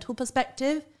from a mental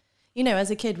perspective, you know,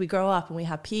 as a kid, we grow up and we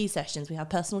have PE sessions, we have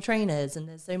personal trainers, and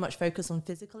there's so much focus on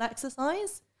physical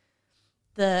exercise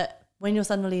that when you're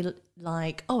suddenly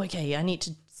like, oh, okay, I need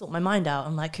to sort my mind out.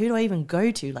 I'm like, who do I even go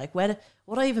to? Like, what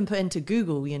do I even put into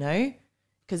Google, you know?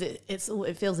 Because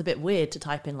it feels a bit weird to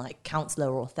type in like counselor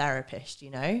or therapist, you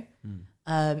know?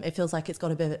 It feels like it's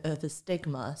got a bit of a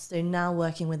stigma. So now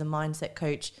working with a mindset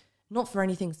coach, not for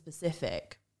anything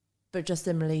specific, but just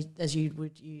similarly as you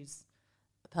would use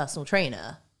a personal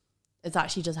trainer, it's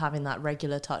actually just having that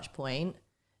regular touch point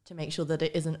to make sure that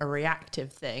it isn't a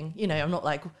reactive thing. You know, I'm not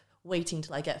like waiting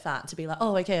till I get fat to be like,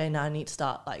 oh, okay, now I need to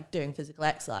start like doing physical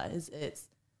exercise. It's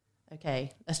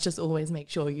okay, let's just always make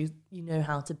sure you know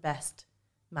how to best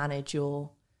manage your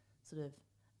sort of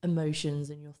emotions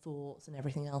and your thoughts and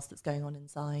everything else that's going on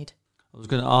inside. I was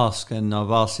going to ask, and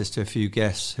I've asked this to a few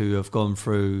guests who have gone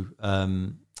through,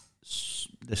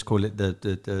 let's call it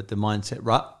the mindset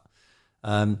rut.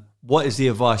 What is the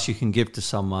advice you can give to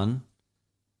someone,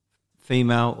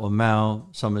 female or male,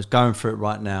 someone who's going through it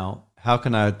right now? How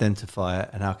can I identify it,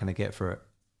 and how can I get through it?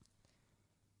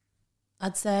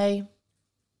 I'd say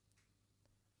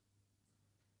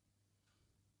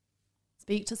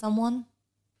speak to someone.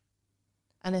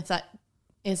 And if that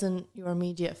isn't your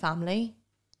immediate family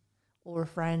or a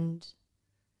friend,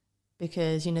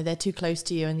 because, you know, they're too close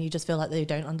to you and you just feel like they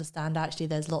don't understand, actually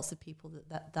there's lots of people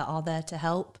that are there to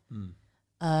help.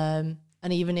 And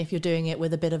even if you're doing it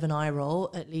with a bit of an eye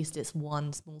roll, at least it's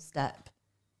one small step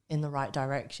in the right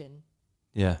direction.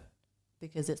 Yeah.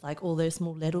 Because it's like all those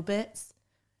small little bits,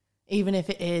 even if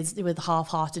it is with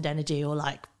half-hearted energy or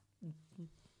like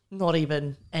not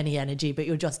even any energy, but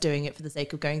you're just doing it for the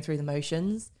sake of going through the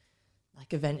motions,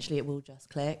 like eventually it will just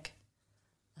click.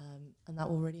 And that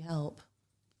will really help.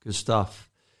 Good stuff.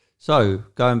 So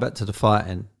going back to the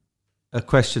fighting, a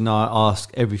question I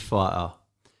ask every fighter,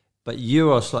 but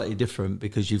you are slightly different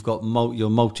because you've got you're a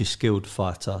multi-skilled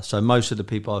fighter. So most of the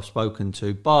people I've spoken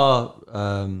to, bar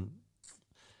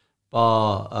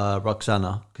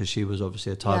Roxana, because she was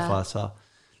obviously a Thai fighter.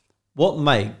 What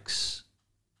makes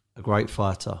a great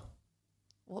fighter?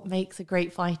 What makes a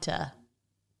great fighter?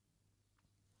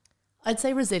 I'd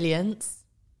say resilience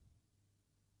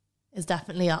is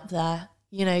definitely up there.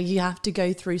 You know, you have to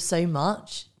go through so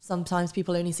much. Sometimes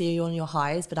people only see you on your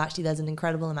highs, but actually there's an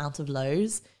incredible amount of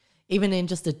lows. Even in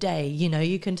just a day, you know,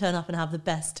 you can turn up and have the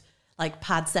best like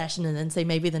pad session, and then say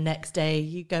maybe the next day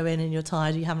you go in and you're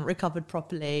tired, you haven't recovered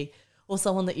properly, or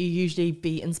someone that you usually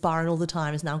be inspiring all the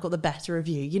time has now got the better of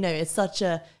you. You know, it's such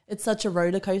a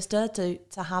roller coaster.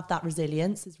 To have that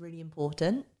resilience is really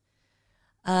important.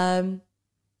 And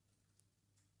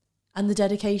the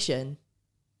dedication,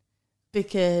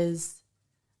 because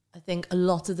I think a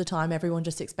lot of the time everyone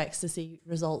just expects to see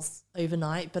results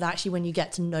overnight, but actually when you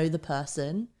get to know the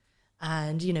person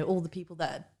and, you know, all the people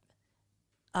that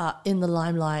are in the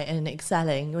limelight and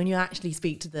excelling, when you actually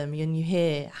speak to them and you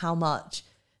hear how much,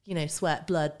 you know, sweat,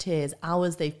 blood, tears,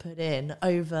 hours they've put in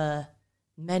over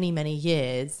many, many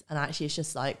years, and actually it's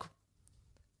just like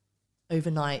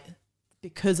overnight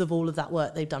because of all of that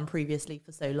work they've done previously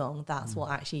for so long, that's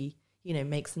what actually, you know,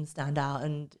 makes them stand out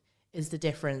and is the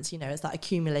difference. You know, it's that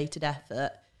accumulated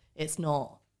effort. It's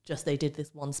not just they did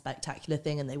this one spectacular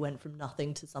thing and they went from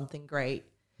nothing to something great,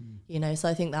 you know. So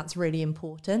I think that's really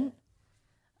important.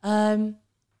 And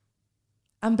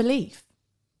belief,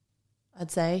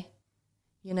 I'd say,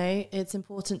 you know, it's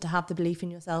important to have the belief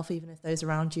in yourself, even if those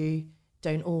around you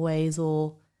don't always,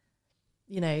 or,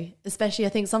 you know, especially I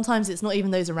think sometimes it's not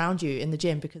even those around you in the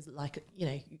gym, because like, you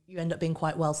know, you end up being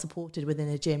quite well supported within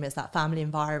a gym. It's that family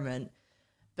environment,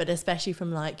 but especially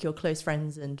from like your close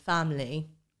friends and family,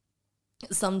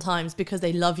 sometimes because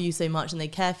they love you so much and they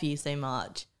care for you so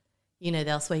much, you know,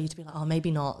 they'll sway you to be like, oh, maybe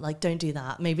not, like, don't do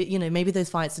that. Maybe, you know, maybe those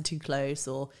fights are too close,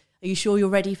 or are you sure you're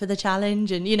ready for the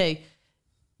challenge? And, you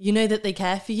know that they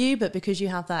care for you, but because you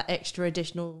have that extra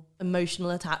additional emotional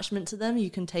attachment to them,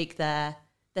 you can take their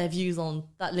views on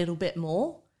that little bit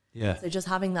more. Yeah. So just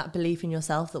having that belief in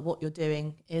yourself that what you're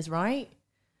doing is right,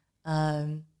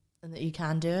 and that you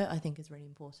can do it, I think is really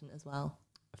important as well.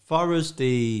 As far as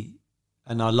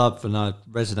and I love and I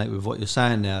resonate with what you're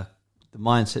saying there, the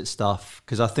mindset stuff,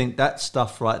 because I think that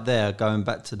stuff right there, going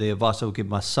back to the advice I would give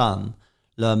my son,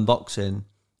 learn boxing.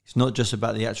 It's not just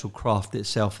about the actual craft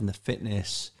itself and the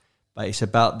fitness, but it's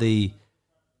about the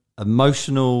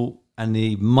emotional and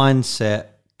the mindset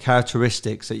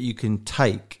characteristics that you can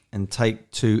take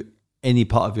to any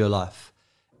part of your life.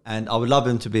 And I would love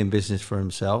him to be in business for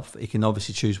himself. He can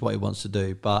obviously choose what he wants to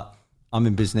do, but I'm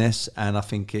in business and I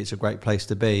think it's a great place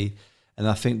to be. And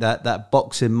I think that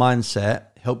boxing mindset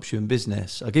helps you in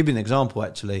business. I'll give you an example,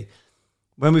 actually.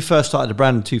 When we first started the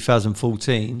brand in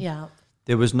 2014,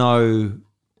 there was no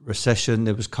recession,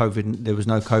 there was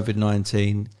no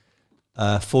COVID-19.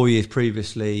 4 years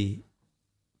previously,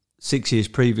 6 years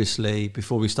previously,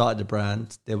 before we started the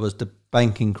brand, there was the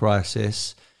banking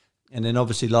crisis. And then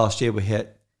obviously last year we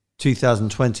hit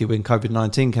 2020 when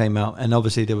COVID-19 came out, and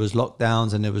obviously there was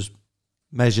lockdowns and there was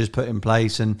measures put in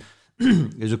place, and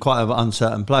it was quite an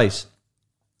uncertain place.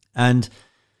 And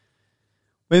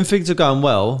when things are going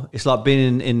well, it's like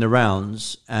being in the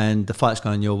rounds and the fight's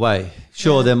going your way.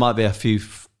 Sure, there might be a few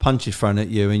punches thrown at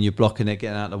you and you're blocking it,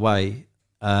 getting out of the way,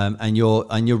 and you're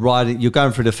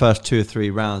going through the first 2 or 3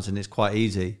 rounds and it's quite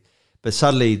easy. But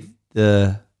suddenly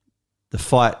the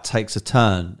fight takes a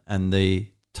turn and the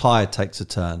tide takes a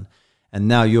turn, and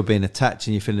now you're being attacked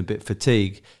and you're feeling a bit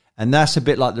fatigued. And that's a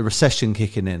bit like the recession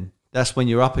kicking in. That's when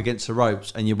you're up against the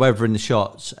ropes and you're weathering the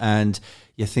shots and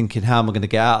you're thinking, how am I going to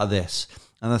get out of this?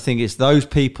 And I think it's those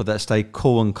people that stay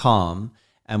cool and calm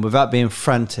and without being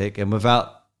frantic and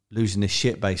without losing their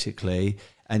shit, basically,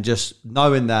 and just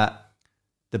knowing that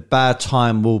the bad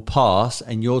time will pass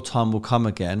and your time will come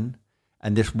again,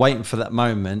 and just waiting for that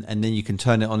moment, and then you can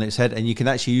turn it on its head and you can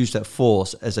actually use that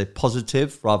force as a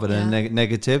positive rather than a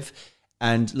negative.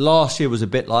 And last year was a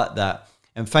bit like that.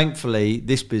 And thankfully,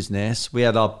 this business, we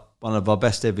had one of our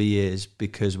best ever years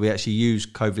because we actually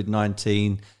used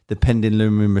COVID-19, the pending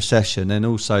looming recession, and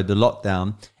also the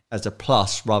lockdown as a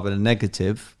plus rather than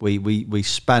negative. We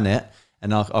span it,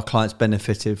 and our clients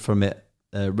benefited from it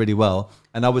really well.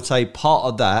 And I would say part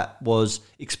of that was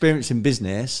experience in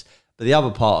business, but the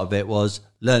other part of it was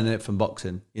learning it from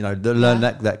boxing. You know, learn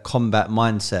that combat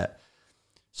mindset.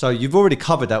 So you've already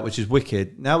covered that, which is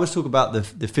wicked. Now let's talk about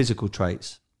the physical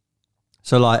traits.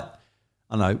 So like,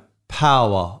 I don't know,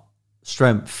 power,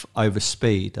 strength over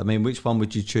speed. I mean, which one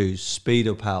would you choose, speed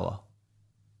or power?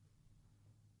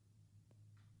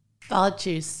 I'd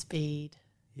choose speed.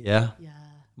 Yeah? Yeah.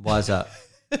 Why is that?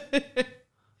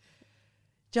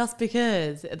 Just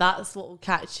because that's what will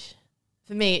catch,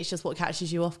 for me, it's just what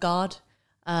catches you off guard.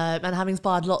 And having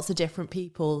sparred lots of different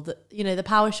people, that, you know, the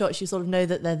power shots, you sort of know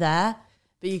that they're there,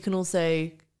 but you can also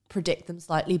predict them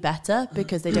slightly better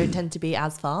because they don't tend to be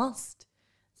as fast.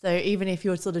 So even if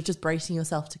you're sort of just bracing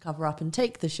yourself to cover up and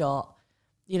take the shot,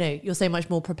 you know, you're so much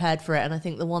more prepared for it. And I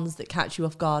think the ones that catch you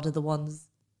off guard are the ones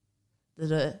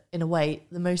that are, in a way,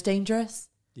 the most dangerous.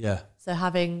 Yeah. So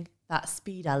having that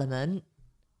speed element,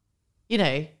 you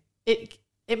know,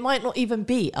 it might not even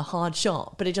be a hard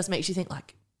shot, but it just makes you think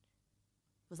like,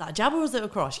 was that a jab or was it a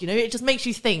cross? You know, it just makes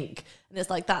you think. And it's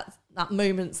like that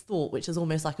moment's thought, which is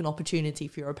almost like an opportunity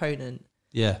for your opponent.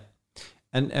 Yeah.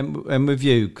 And with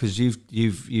you, because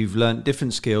you've learned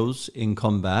different skills in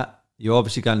combat. You're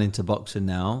obviously going into boxing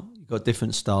now. You've got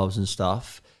different styles and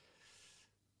stuff.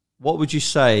 What would you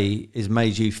say has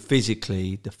made you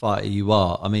physically the fighter you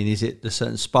are? I mean, is it the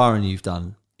certain sparring you've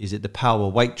done? Is it the power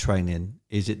weight training?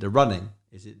 Is it the running?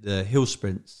 Is it the hill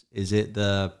sprints? Is it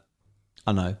the,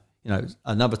 I don't know,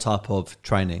 another type of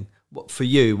training? What for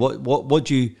you? What would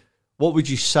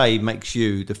you say makes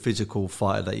you the physical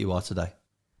fighter that you are today?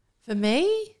 For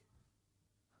me,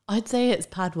 I'd say it's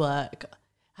pad work.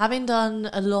 Having done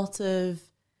a lot of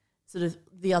sort of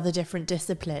the other different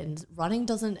disciplines, running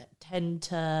doesn't tend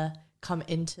to come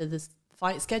into the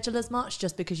fight schedule as much,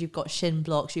 just because you've got shin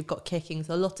blocks, you've got kicking.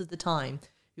 So a lot of the time,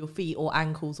 your feet or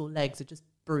ankles or legs are just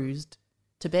bruised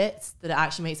to bits, that it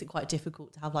actually makes it quite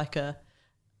difficult to have like a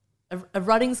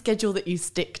running schedule that you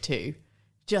stick to,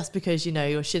 just because, you know,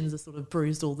 your shins are sort of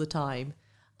bruised all the time.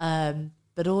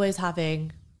 But always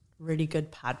having really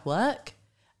good pad work,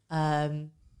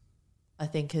 I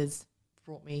think has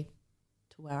brought me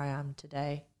to where I am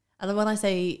today. And then when I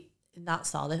say in that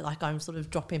style, like I'm sort of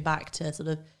dropping back to sort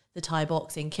of the Thai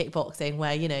boxing, kickboxing,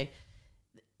 where, you know,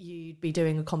 you'd be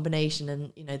doing a combination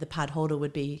and, you know, the pad holder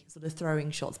would be sort of throwing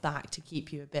shots back to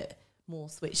keep you a bit more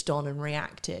switched on and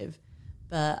reactive.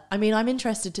 But I mean, I'm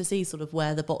interested to see sort of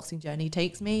where the boxing journey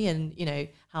takes me and, you know,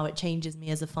 how it changes me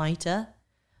as a fighter.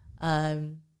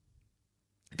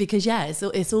 Because yeah,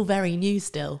 it's all very new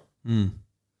still.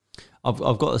 I've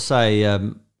got to say,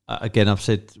 again, I've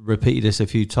repeated this a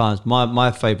few times.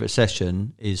 My favourite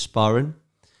session is sparring,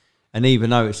 and even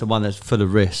though it's the one that's full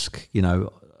of risk, you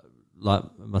know, like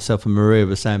myself and Maria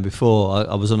were saying before,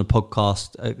 I was on a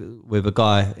podcast with a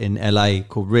guy in LA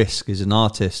called Risk. He's an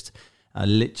artist. I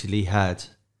literally had,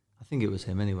 I think it was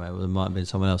him anyway, or it might have been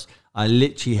someone else. I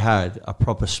literally had a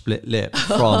proper split lip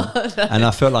from, and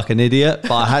I felt like an idiot,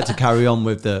 but I had to carry on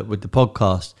with the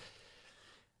podcast.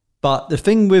 But the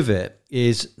thing with it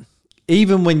is,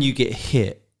 even when you get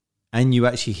hit and you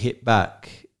actually hit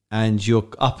back and you're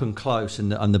up and close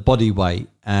and the body weight,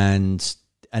 and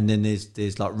then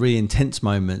there's like really intense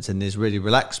moments and there's really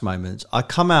relaxed moments, I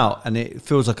come out and it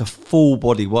feels like a full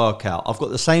body workout. I've got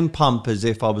the same pump as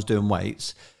if I was doing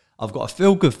weights. I've got a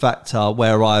feel good factor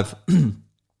where I've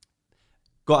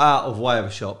got out of way of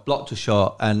a shot, blocked a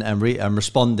shot, and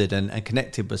responded and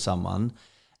connected with someone.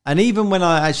 And even when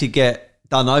I actually get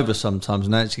done over sometimes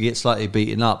and actually get slightly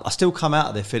beaten up, I still come out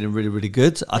of there feeling really, really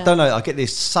good. Yeah. I don't know, I get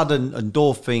this sudden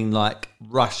endorphin like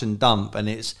rush and dump, and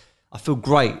I feel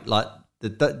great. Like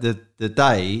the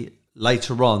day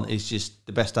later on is just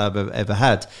the best I've ever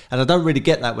had. And I don't really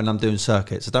get that when I'm doing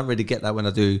circuits. I don't really get that when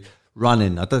I do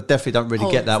running. I definitely don't really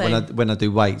get that when I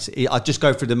do weights. I just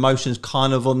go through the motions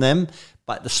kind of on them,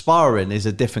 but the sparring is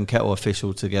a different kettle of fish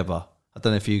altogether. I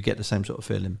don't know if you get the same sort of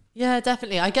feeling. Yeah,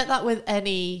 definitely. I get that with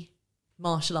any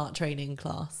martial art training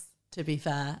class, to be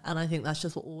fair. And I think that's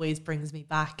just what always brings me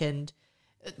back. And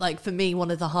like for me, one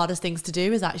of the hardest things to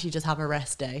do is actually just have a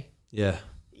rest day. Yeah.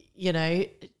 You know,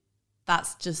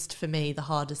 that's just for me the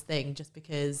hardest thing, just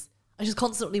because I just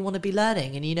constantly want to be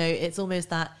learning. And, you know, it's almost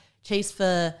that chase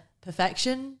for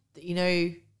perfection that, you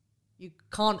know, you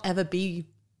can't ever be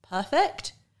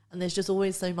perfect. And there's just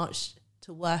always so much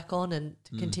to work on and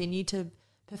to continue to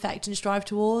perfect and strive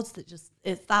towards, that just,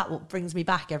 it's that what brings me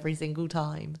back every single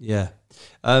time. Yeah.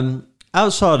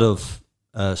 Outside of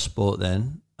sport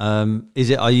then, have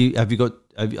you got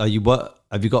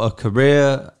a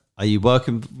career? Are you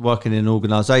working in an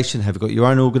organisation? Have you got your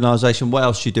own organisation? What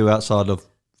else do you do outside of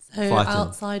fighting?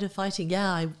 Outside of fighting,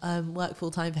 yeah, I work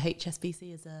full time for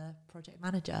HSBC as a project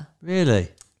manager. Really?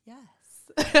 Yes.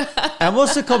 And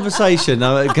what's the conversation?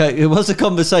 What's the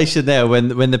conversation there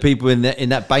when the people in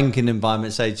that banking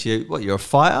environment say to you, "What, you're a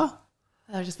fighter?"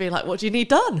 I'll just be like, "What do you need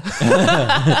done?"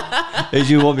 Who do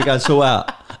you want me to go and sort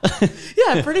out?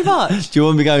 Yeah, pretty much. Do you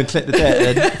want me to go and collect the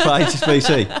debt then for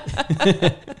HSBC?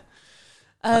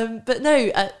 But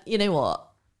no, you know what?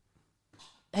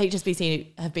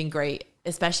 HSBC have been great,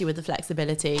 especially with the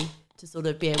flexibility to sort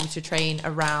of be able to train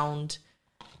around,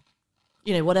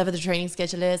 you know, whatever the training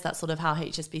schedule is. That's sort of how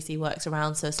HSBC works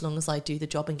around. So as long as I do the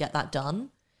job and get that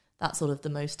done, that's sort of the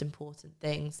most important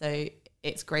thing. So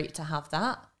it's great to have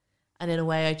that. And in a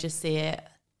way, I just see it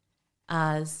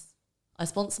as I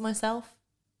sponsor myself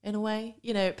in a way.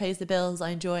 You know, it pays the bills. I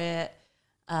enjoy it.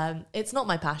 It's not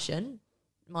my passion.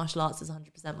 Martial arts is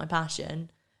 100% my passion.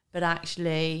 But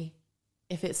actually,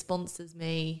 if it sponsors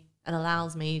me and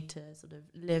allows me to sort of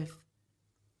live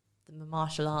the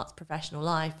martial arts professional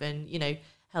life and, you know,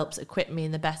 helps equip me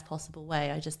in the best possible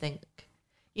way. I just think,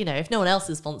 you know, if no one else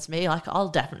has sponsored me, like, I'll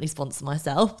definitely sponsor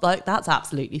myself. Like, that's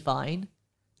absolutely fine.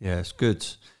 Yeah, it's good.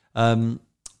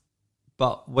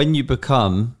 But when you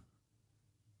become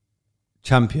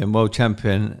world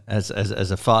champion as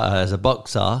a fighter, as a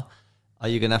boxer, are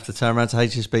you going to have to turn around to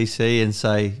HSBC and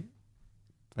say,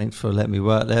 thanks for letting me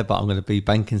work there, but I'm going to be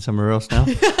banking somewhere else now?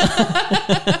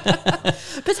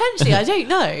 Potentially, I don't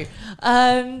know.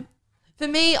 For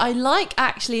me, I like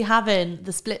actually having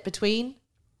the split between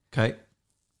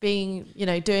being, you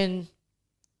know, doing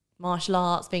martial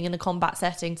arts, being in a combat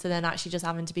setting, to then actually just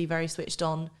having to be very switched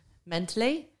on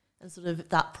mentally and sort of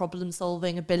that problem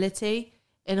solving ability.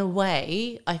 In a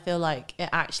way, I feel like it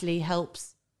actually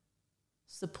helps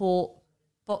support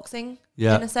boxing in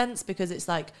a sense, because it's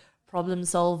like problem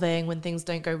solving when things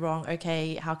don't go wrong.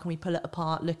 Okay, how can we pull it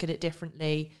apart, look at it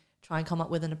differently, try and come up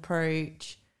with an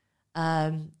approach.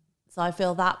 So I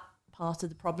feel that part of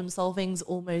the problem solving is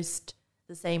almost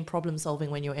the same problem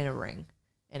solving when you're in a ring,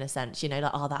 in a sense. You know,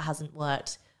 like, oh, that hasn't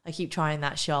worked. I keep trying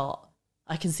that shot.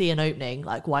 I can see an opening.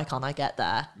 Like, why can't I get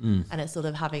there? And it's sort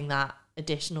of having that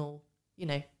additional, you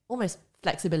know, almost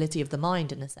flexibility of the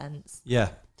mind in a sense. Yeah.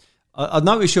 I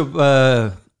noticed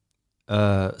you're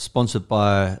sponsored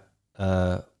by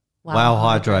Wow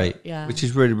Hydrate, which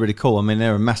is really, really cool. I mean,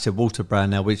 they're a massive water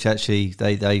brand now, which actually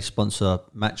they sponsor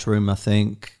Matchroom, I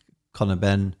think, Conor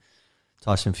Ben,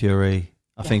 Tyson Fury.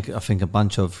 I think a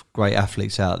bunch of great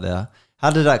athletes out there. How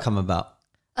did that come about?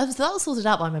 So that was sorted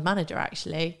out by my manager,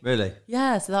 actually. Really?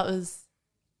 Yeah, so that was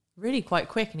really quite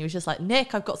quick. And he was just like,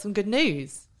 Nick, I've got some good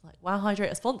news. Like, Wow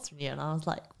Hydrate are sponsoring you. And I was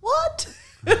like, what?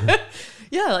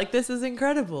 Yeah, like, this is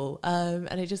incredible.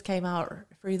 And it just came out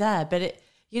through there. But it,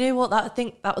 you know what, I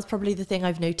think that was probably the thing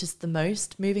I've noticed the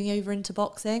most moving over into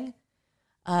boxing,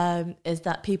 is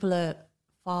that people are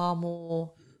far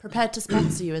more prepared to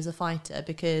sponsor you as a fighter,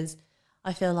 because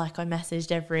I feel like I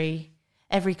messaged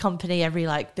every company, every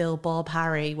like Bill, Bob,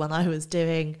 Harry, when I was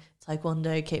doing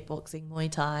taekwondo, kickboxing, Muay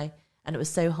Thai, and it was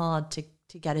so hard to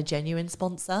get a genuine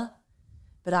sponsor.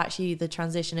 But actually the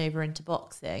transition over into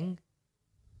boxing,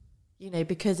 you know,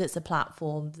 because it's a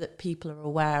platform that people are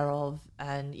aware of,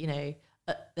 and, you know,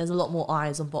 there's a lot more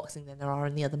eyes on boxing than there are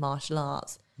in the other martial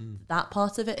arts. That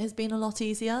part of it has been a lot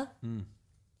easier.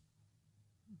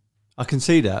 I can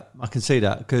see that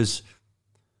because,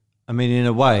 I mean, in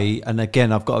a way, and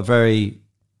again, I've got a very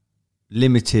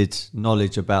limited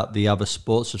knowledge about the other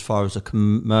sports as far as the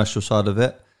commercial side of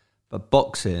it, but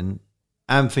boxing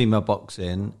and female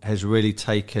boxing has really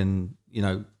taken, you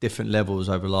know, different levels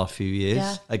over the last few years.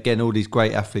 Yeah. Again, all these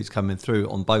great athletes coming through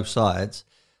on both sides.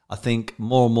 I think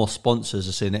more and more sponsors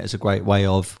are seeing it as a great way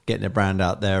of getting their brand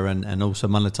out there and also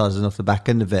monetizing off the back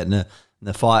end of it. And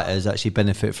the fighters actually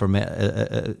benefit from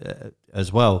it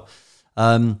as well.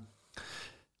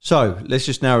 So let's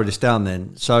just narrow this down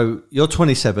then. So you're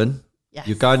 27. Yes.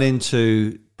 You're going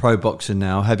into pro boxing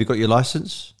now. Have you got your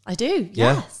license? I do,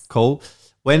 Yeah? yes. Cool.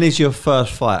 When is your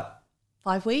first fight?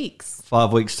 5 weeks.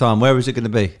 5 weeks' time. Where is it going to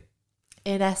be?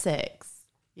 In Essex,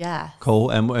 yeah. Cool.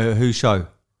 And whose show?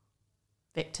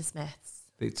 Victor Smith's.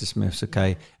 Victor Smith's,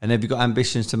 okay. And have you got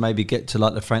ambitions to maybe get to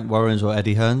like the Frank Warrens or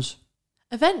Eddie Hearns?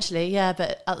 Eventually, yeah,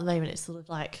 but at the moment it's sort of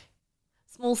like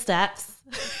small steps.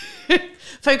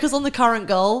 Focus on the current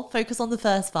goal, focus on the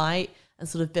first fight, and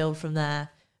sort of build from there.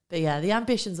 But yeah, the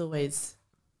ambition's always,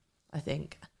 I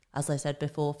think, as I said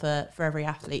before, for every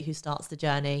athlete who starts the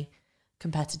journey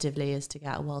competitively, is to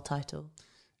get a world title.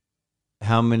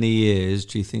 How many years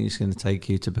do you think it's going to take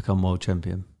you to become world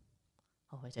champion?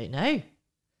 Oh, I don't know.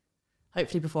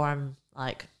 Hopefully before I'm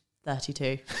like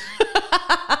 32.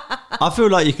 I feel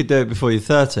like you could do it before you're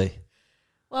 30.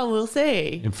 Well, we'll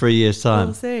see. In 3 years' time.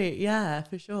 We'll see. Yeah,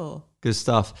 for sure. Good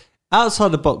stuff.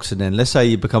 Outside of boxing then, let's say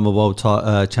you become a world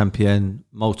champion,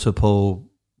 multiple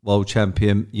world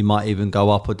champion. You might even go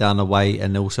up or down a weight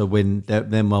and also win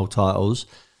them world titles.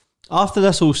 After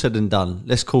that's all said and done,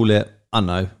 let's call it, I don't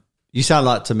know. You sound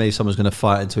like to me someone's going to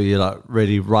fight until you're like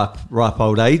really ripe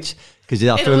old age. Because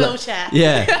I feel in a wheelchair. Like,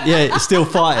 yeah, still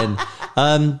fighting.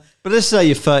 But let's say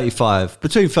you're 35,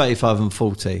 between 35 and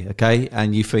 40, okay?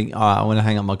 And you think, all right, I want to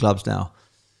hang up my gloves now.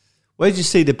 Where do you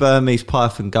see the Burmese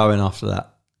Python going after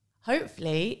that?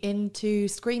 Hopefully into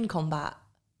screen combat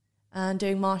and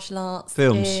doing martial arts.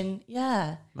 Films?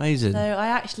 Yeah. Amazing. So I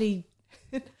actually,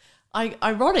 I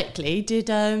ironically did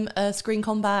a screen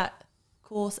combat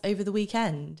course over the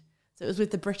weekend. So it was with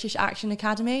the British Action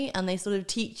Academy, and they sort of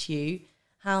teach you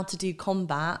how to do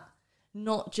combat,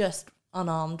 not just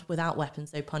unarmed without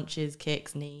weapons, so punches,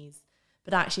 kicks, knees,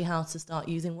 but actually how to start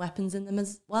using weapons in them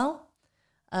as well.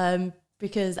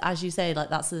 Because as you say, like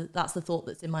that's the thought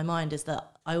that's in my mind, is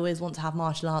that I always want to have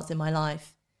martial arts in my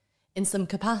life in some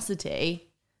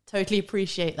capacity. Totally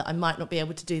appreciate that I might not be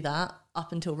able to do that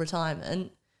up until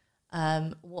retirement.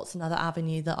 What's another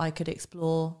avenue that I could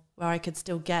explore where I could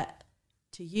still get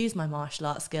to use my martial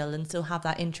arts skill and still have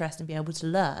that interest and be able to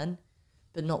learn,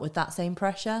 but not with that same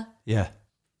pressure? Yeah.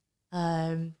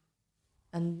 And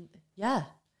yeah,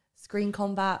 screen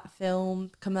combat,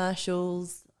 film,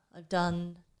 commercials. I've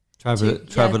done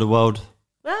travel the world.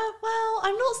 Well,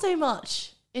 I'm not so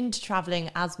much into traveling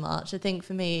as much. I think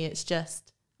for me, it's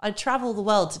just I'd travel the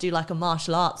world to do like a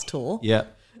martial arts tour. Yeah.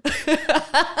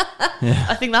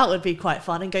 I think that would be quite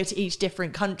fun, and go to each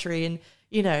different country and,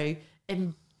 you know,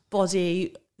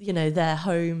 embody, you know, their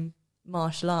home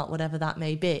martial art, whatever that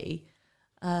may be.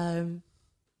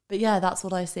 But yeah, that's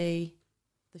what I see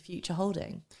the future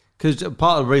holding. Because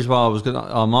part of the reason why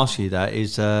I'm asking you that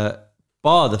is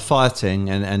bar the fighting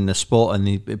and the sport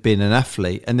and being an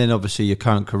athlete, and then obviously your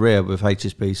current career with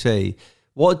HSBC,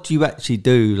 what do you actually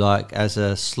do like as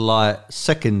a slight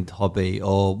second hobby,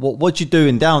 or what do you do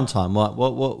in downtime?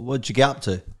 What do you get up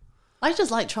to? I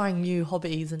just like trying new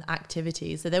hobbies and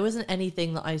activities. So there wasn't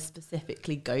anything that I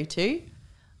specifically go to,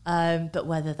 but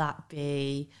whether that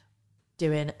be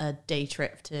doing a day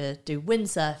trip to do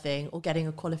windsurfing or getting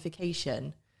a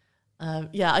qualification.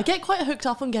 Yeah, I get quite hooked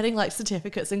up on getting like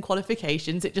certificates and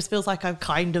qualifications. It just feels like I've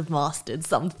kind of mastered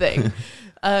something.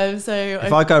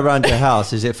 If I go around your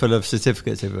house, is it full of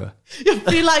certificates everywhere? You'll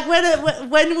be like,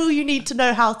 when will you need to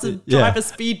know how to drive a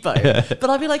speedboat? Yeah. But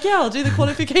I'll be like, yeah, I'll do the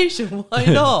qualification. Why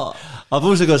not? I've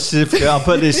also got a certificate. I'll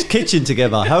put this kitchen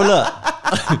together. Hold up.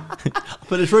 I'll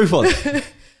put this roof on.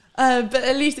 But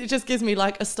at least it just gives me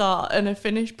like a start and a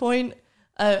finish point.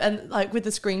 And like with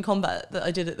the screen combat that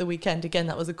I did at the weekend, again,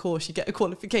 that was a course, you get a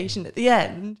qualification at the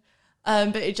end.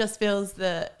 But it just feels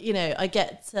that, you know, I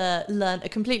get to learn a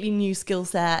completely new skill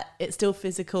set. It's still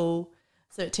physical,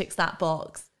 so it ticks that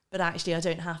box. But actually, I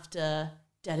don't have to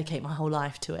dedicate my whole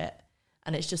life to it.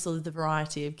 And it's just sort of the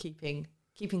variety of keeping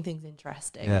things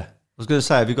interesting. Yeah. I was going to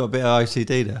say, have you got a bit of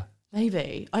OCD there?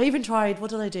 Maybe. I even tried,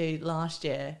 what did I do last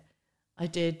year?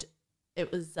 It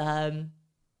was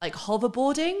like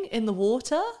hoverboarding in the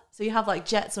water. So you have like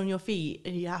jets on your feet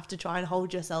and you have to try and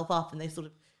hold yourself up and they sort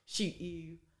of shoot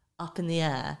you up in the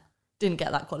air. Didn't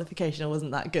get that qualification. I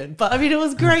wasn't that good. But I mean, it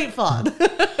was great fun.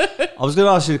 I was going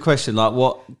to ask you the question, like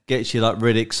what gets you like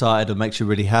really excited and makes you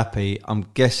really happy? I'm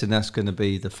guessing that's going to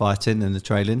be the fighting and the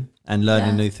training and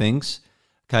learning new things.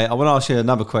 Okay, I want to ask you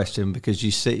another question because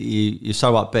you're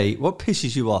so upbeat. What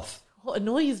pisses you off? What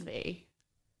annoys me?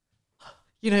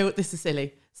 You know what? This is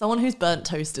silly. Someone who's burnt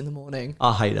toast in the morning.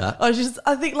 I hate that.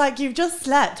 I think like you've just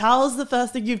slept. How's the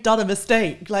first thing you've done a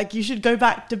mistake? Like you should go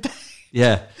back to bed.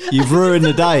 Yeah, you've ruined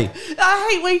the day. I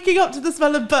hate waking up to the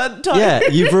smell of burnt toast. Yeah,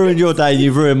 you've ruined your day.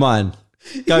 You've ruined mine.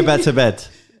 Go back to bed.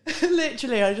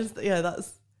 Literally, I just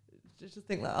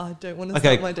think that I don't want to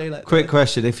start my day like that. Quick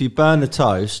question. If you burn the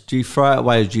toast, do you throw it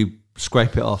away or do you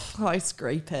scrape it off? I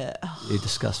scrape it. You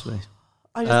disgust me.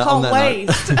 I just can't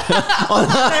waste.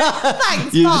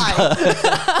 Thanks, bye.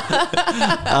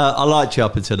 I liked you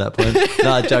up until that point.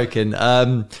 No, joking.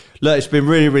 Look, it's been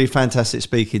really, really fantastic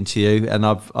speaking to you, and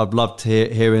I've loved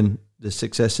hearing the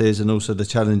successes and also the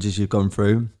challenges you've gone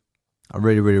through. I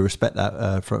really, really respect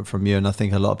that from you, and I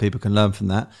think a lot of people can learn from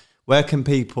that. Where can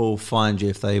people find you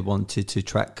if they wanted to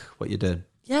track what you're doing?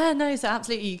 Yeah, no, so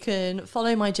absolutely. You can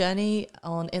follow my journey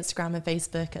on Instagram and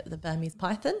Facebook at the Burmese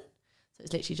Python. So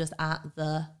it's literally just at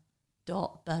the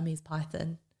Burmese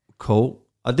Python. Cool.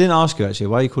 I didn't ask you actually,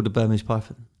 why are you called the Burmese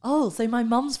Python? Oh, so my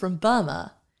mum's from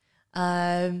Burma.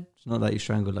 It's not that you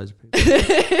strangle loads of people.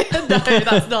 No,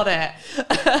 that's not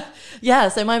it. Yeah,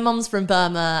 so my mum's from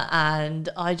Burma, and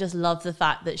I just love the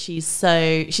fact that she's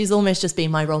almost just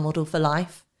been my role model for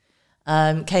life.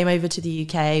 Came over to the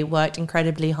UK, worked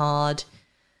incredibly hard,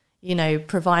 you know,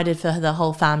 provided for the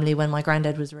whole family when my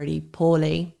granddad was really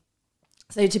poorly.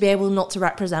 So to be able not to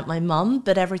represent my mum,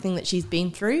 but everything that she's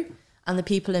been through and the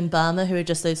people in Burma who are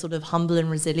just so sort of humble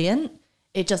and resilient,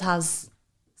 it just has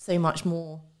so much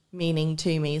more meaning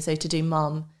to me. So to do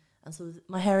mum and sort of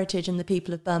my heritage and the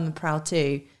people of Burma proud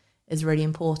too is really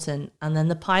important. And then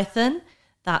the Python,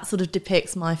 that sort of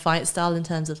depicts my fight style in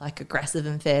terms of like aggressive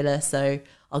and fearless. So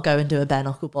I'll go and do a bare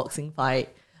knuckle boxing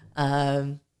fight.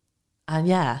 And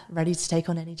yeah, ready to take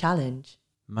on any challenge.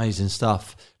 Amazing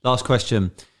stuff. Last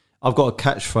question. I've got a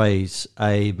catchphrase,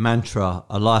 a mantra,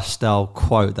 a lifestyle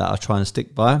quote that I try and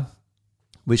stick by,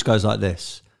 which goes like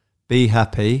this: be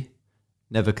happy,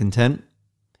 never content.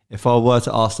 If I were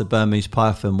to ask the Burmese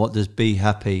Python, what does be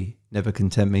happy, never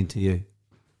content mean to you?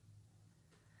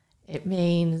 It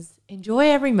means enjoy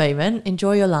every moment,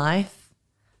 enjoy your life,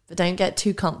 but don't get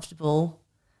too comfortable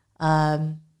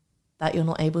that you're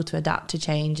not able to adapt to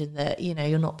change, and that, you know,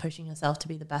 you're not pushing yourself to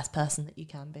be the best person that you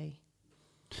can be.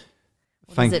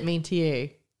 What does it mean to you?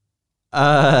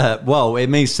 Well, it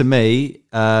means to me,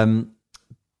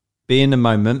 be in the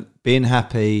moment, being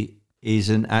happy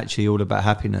isn't actually all about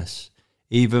happiness.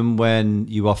 Even when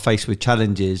you are faced with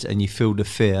challenges and you feel the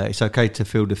fear, it's okay to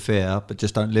feel the fear, but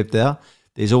just don't live there.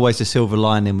 There's always a silver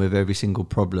lining with every single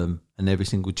problem and every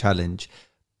single challenge.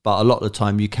 But a lot of the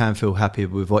time you can feel happy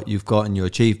with what you've got and your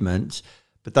achievements,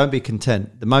 but don't be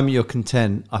content. The moment you're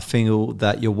content, I feel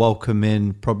that you're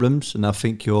welcoming problems. And I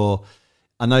think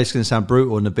I know it's going to sound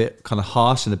brutal and a bit kind of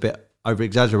harsh and a bit over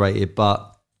exaggerated,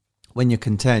 but when you're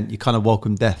content, you kind of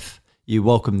welcome death. You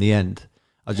welcome the end.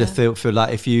 I just feel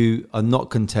like if you are not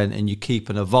content and you keep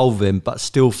on evolving, but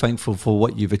still thankful for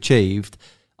what you've achieved,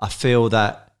 I feel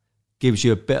that gives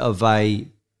you a bit of a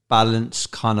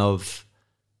balanced kind of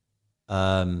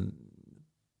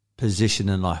position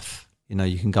in life. You know,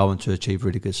 you can go on to achieve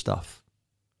really good stuff.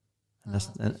 And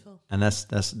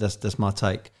that's my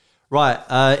take. Right.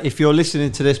 If you're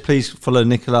listening to this, please follow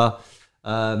Nicola.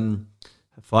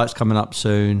 Fight's coming up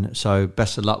soon, so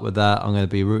best of luck with that. I'm going to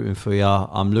be rooting for you.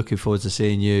 I'm looking forward to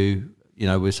seeing you, you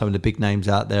know, with some of the big names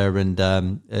out there and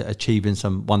achieving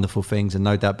some wonderful things, and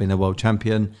no doubt being a world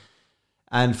champion.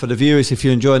 And for the viewers, if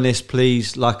you're enjoying this,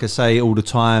 please, like I say all the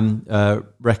time,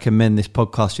 recommend this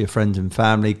podcast to your friends and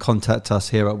family. Contact us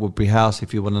here at Woodbury House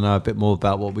if you want to know a bit more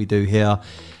about what we do here.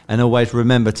 And always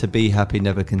remember to be happy,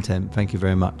 never content. Thank you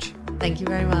very much. Thank you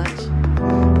very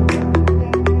much.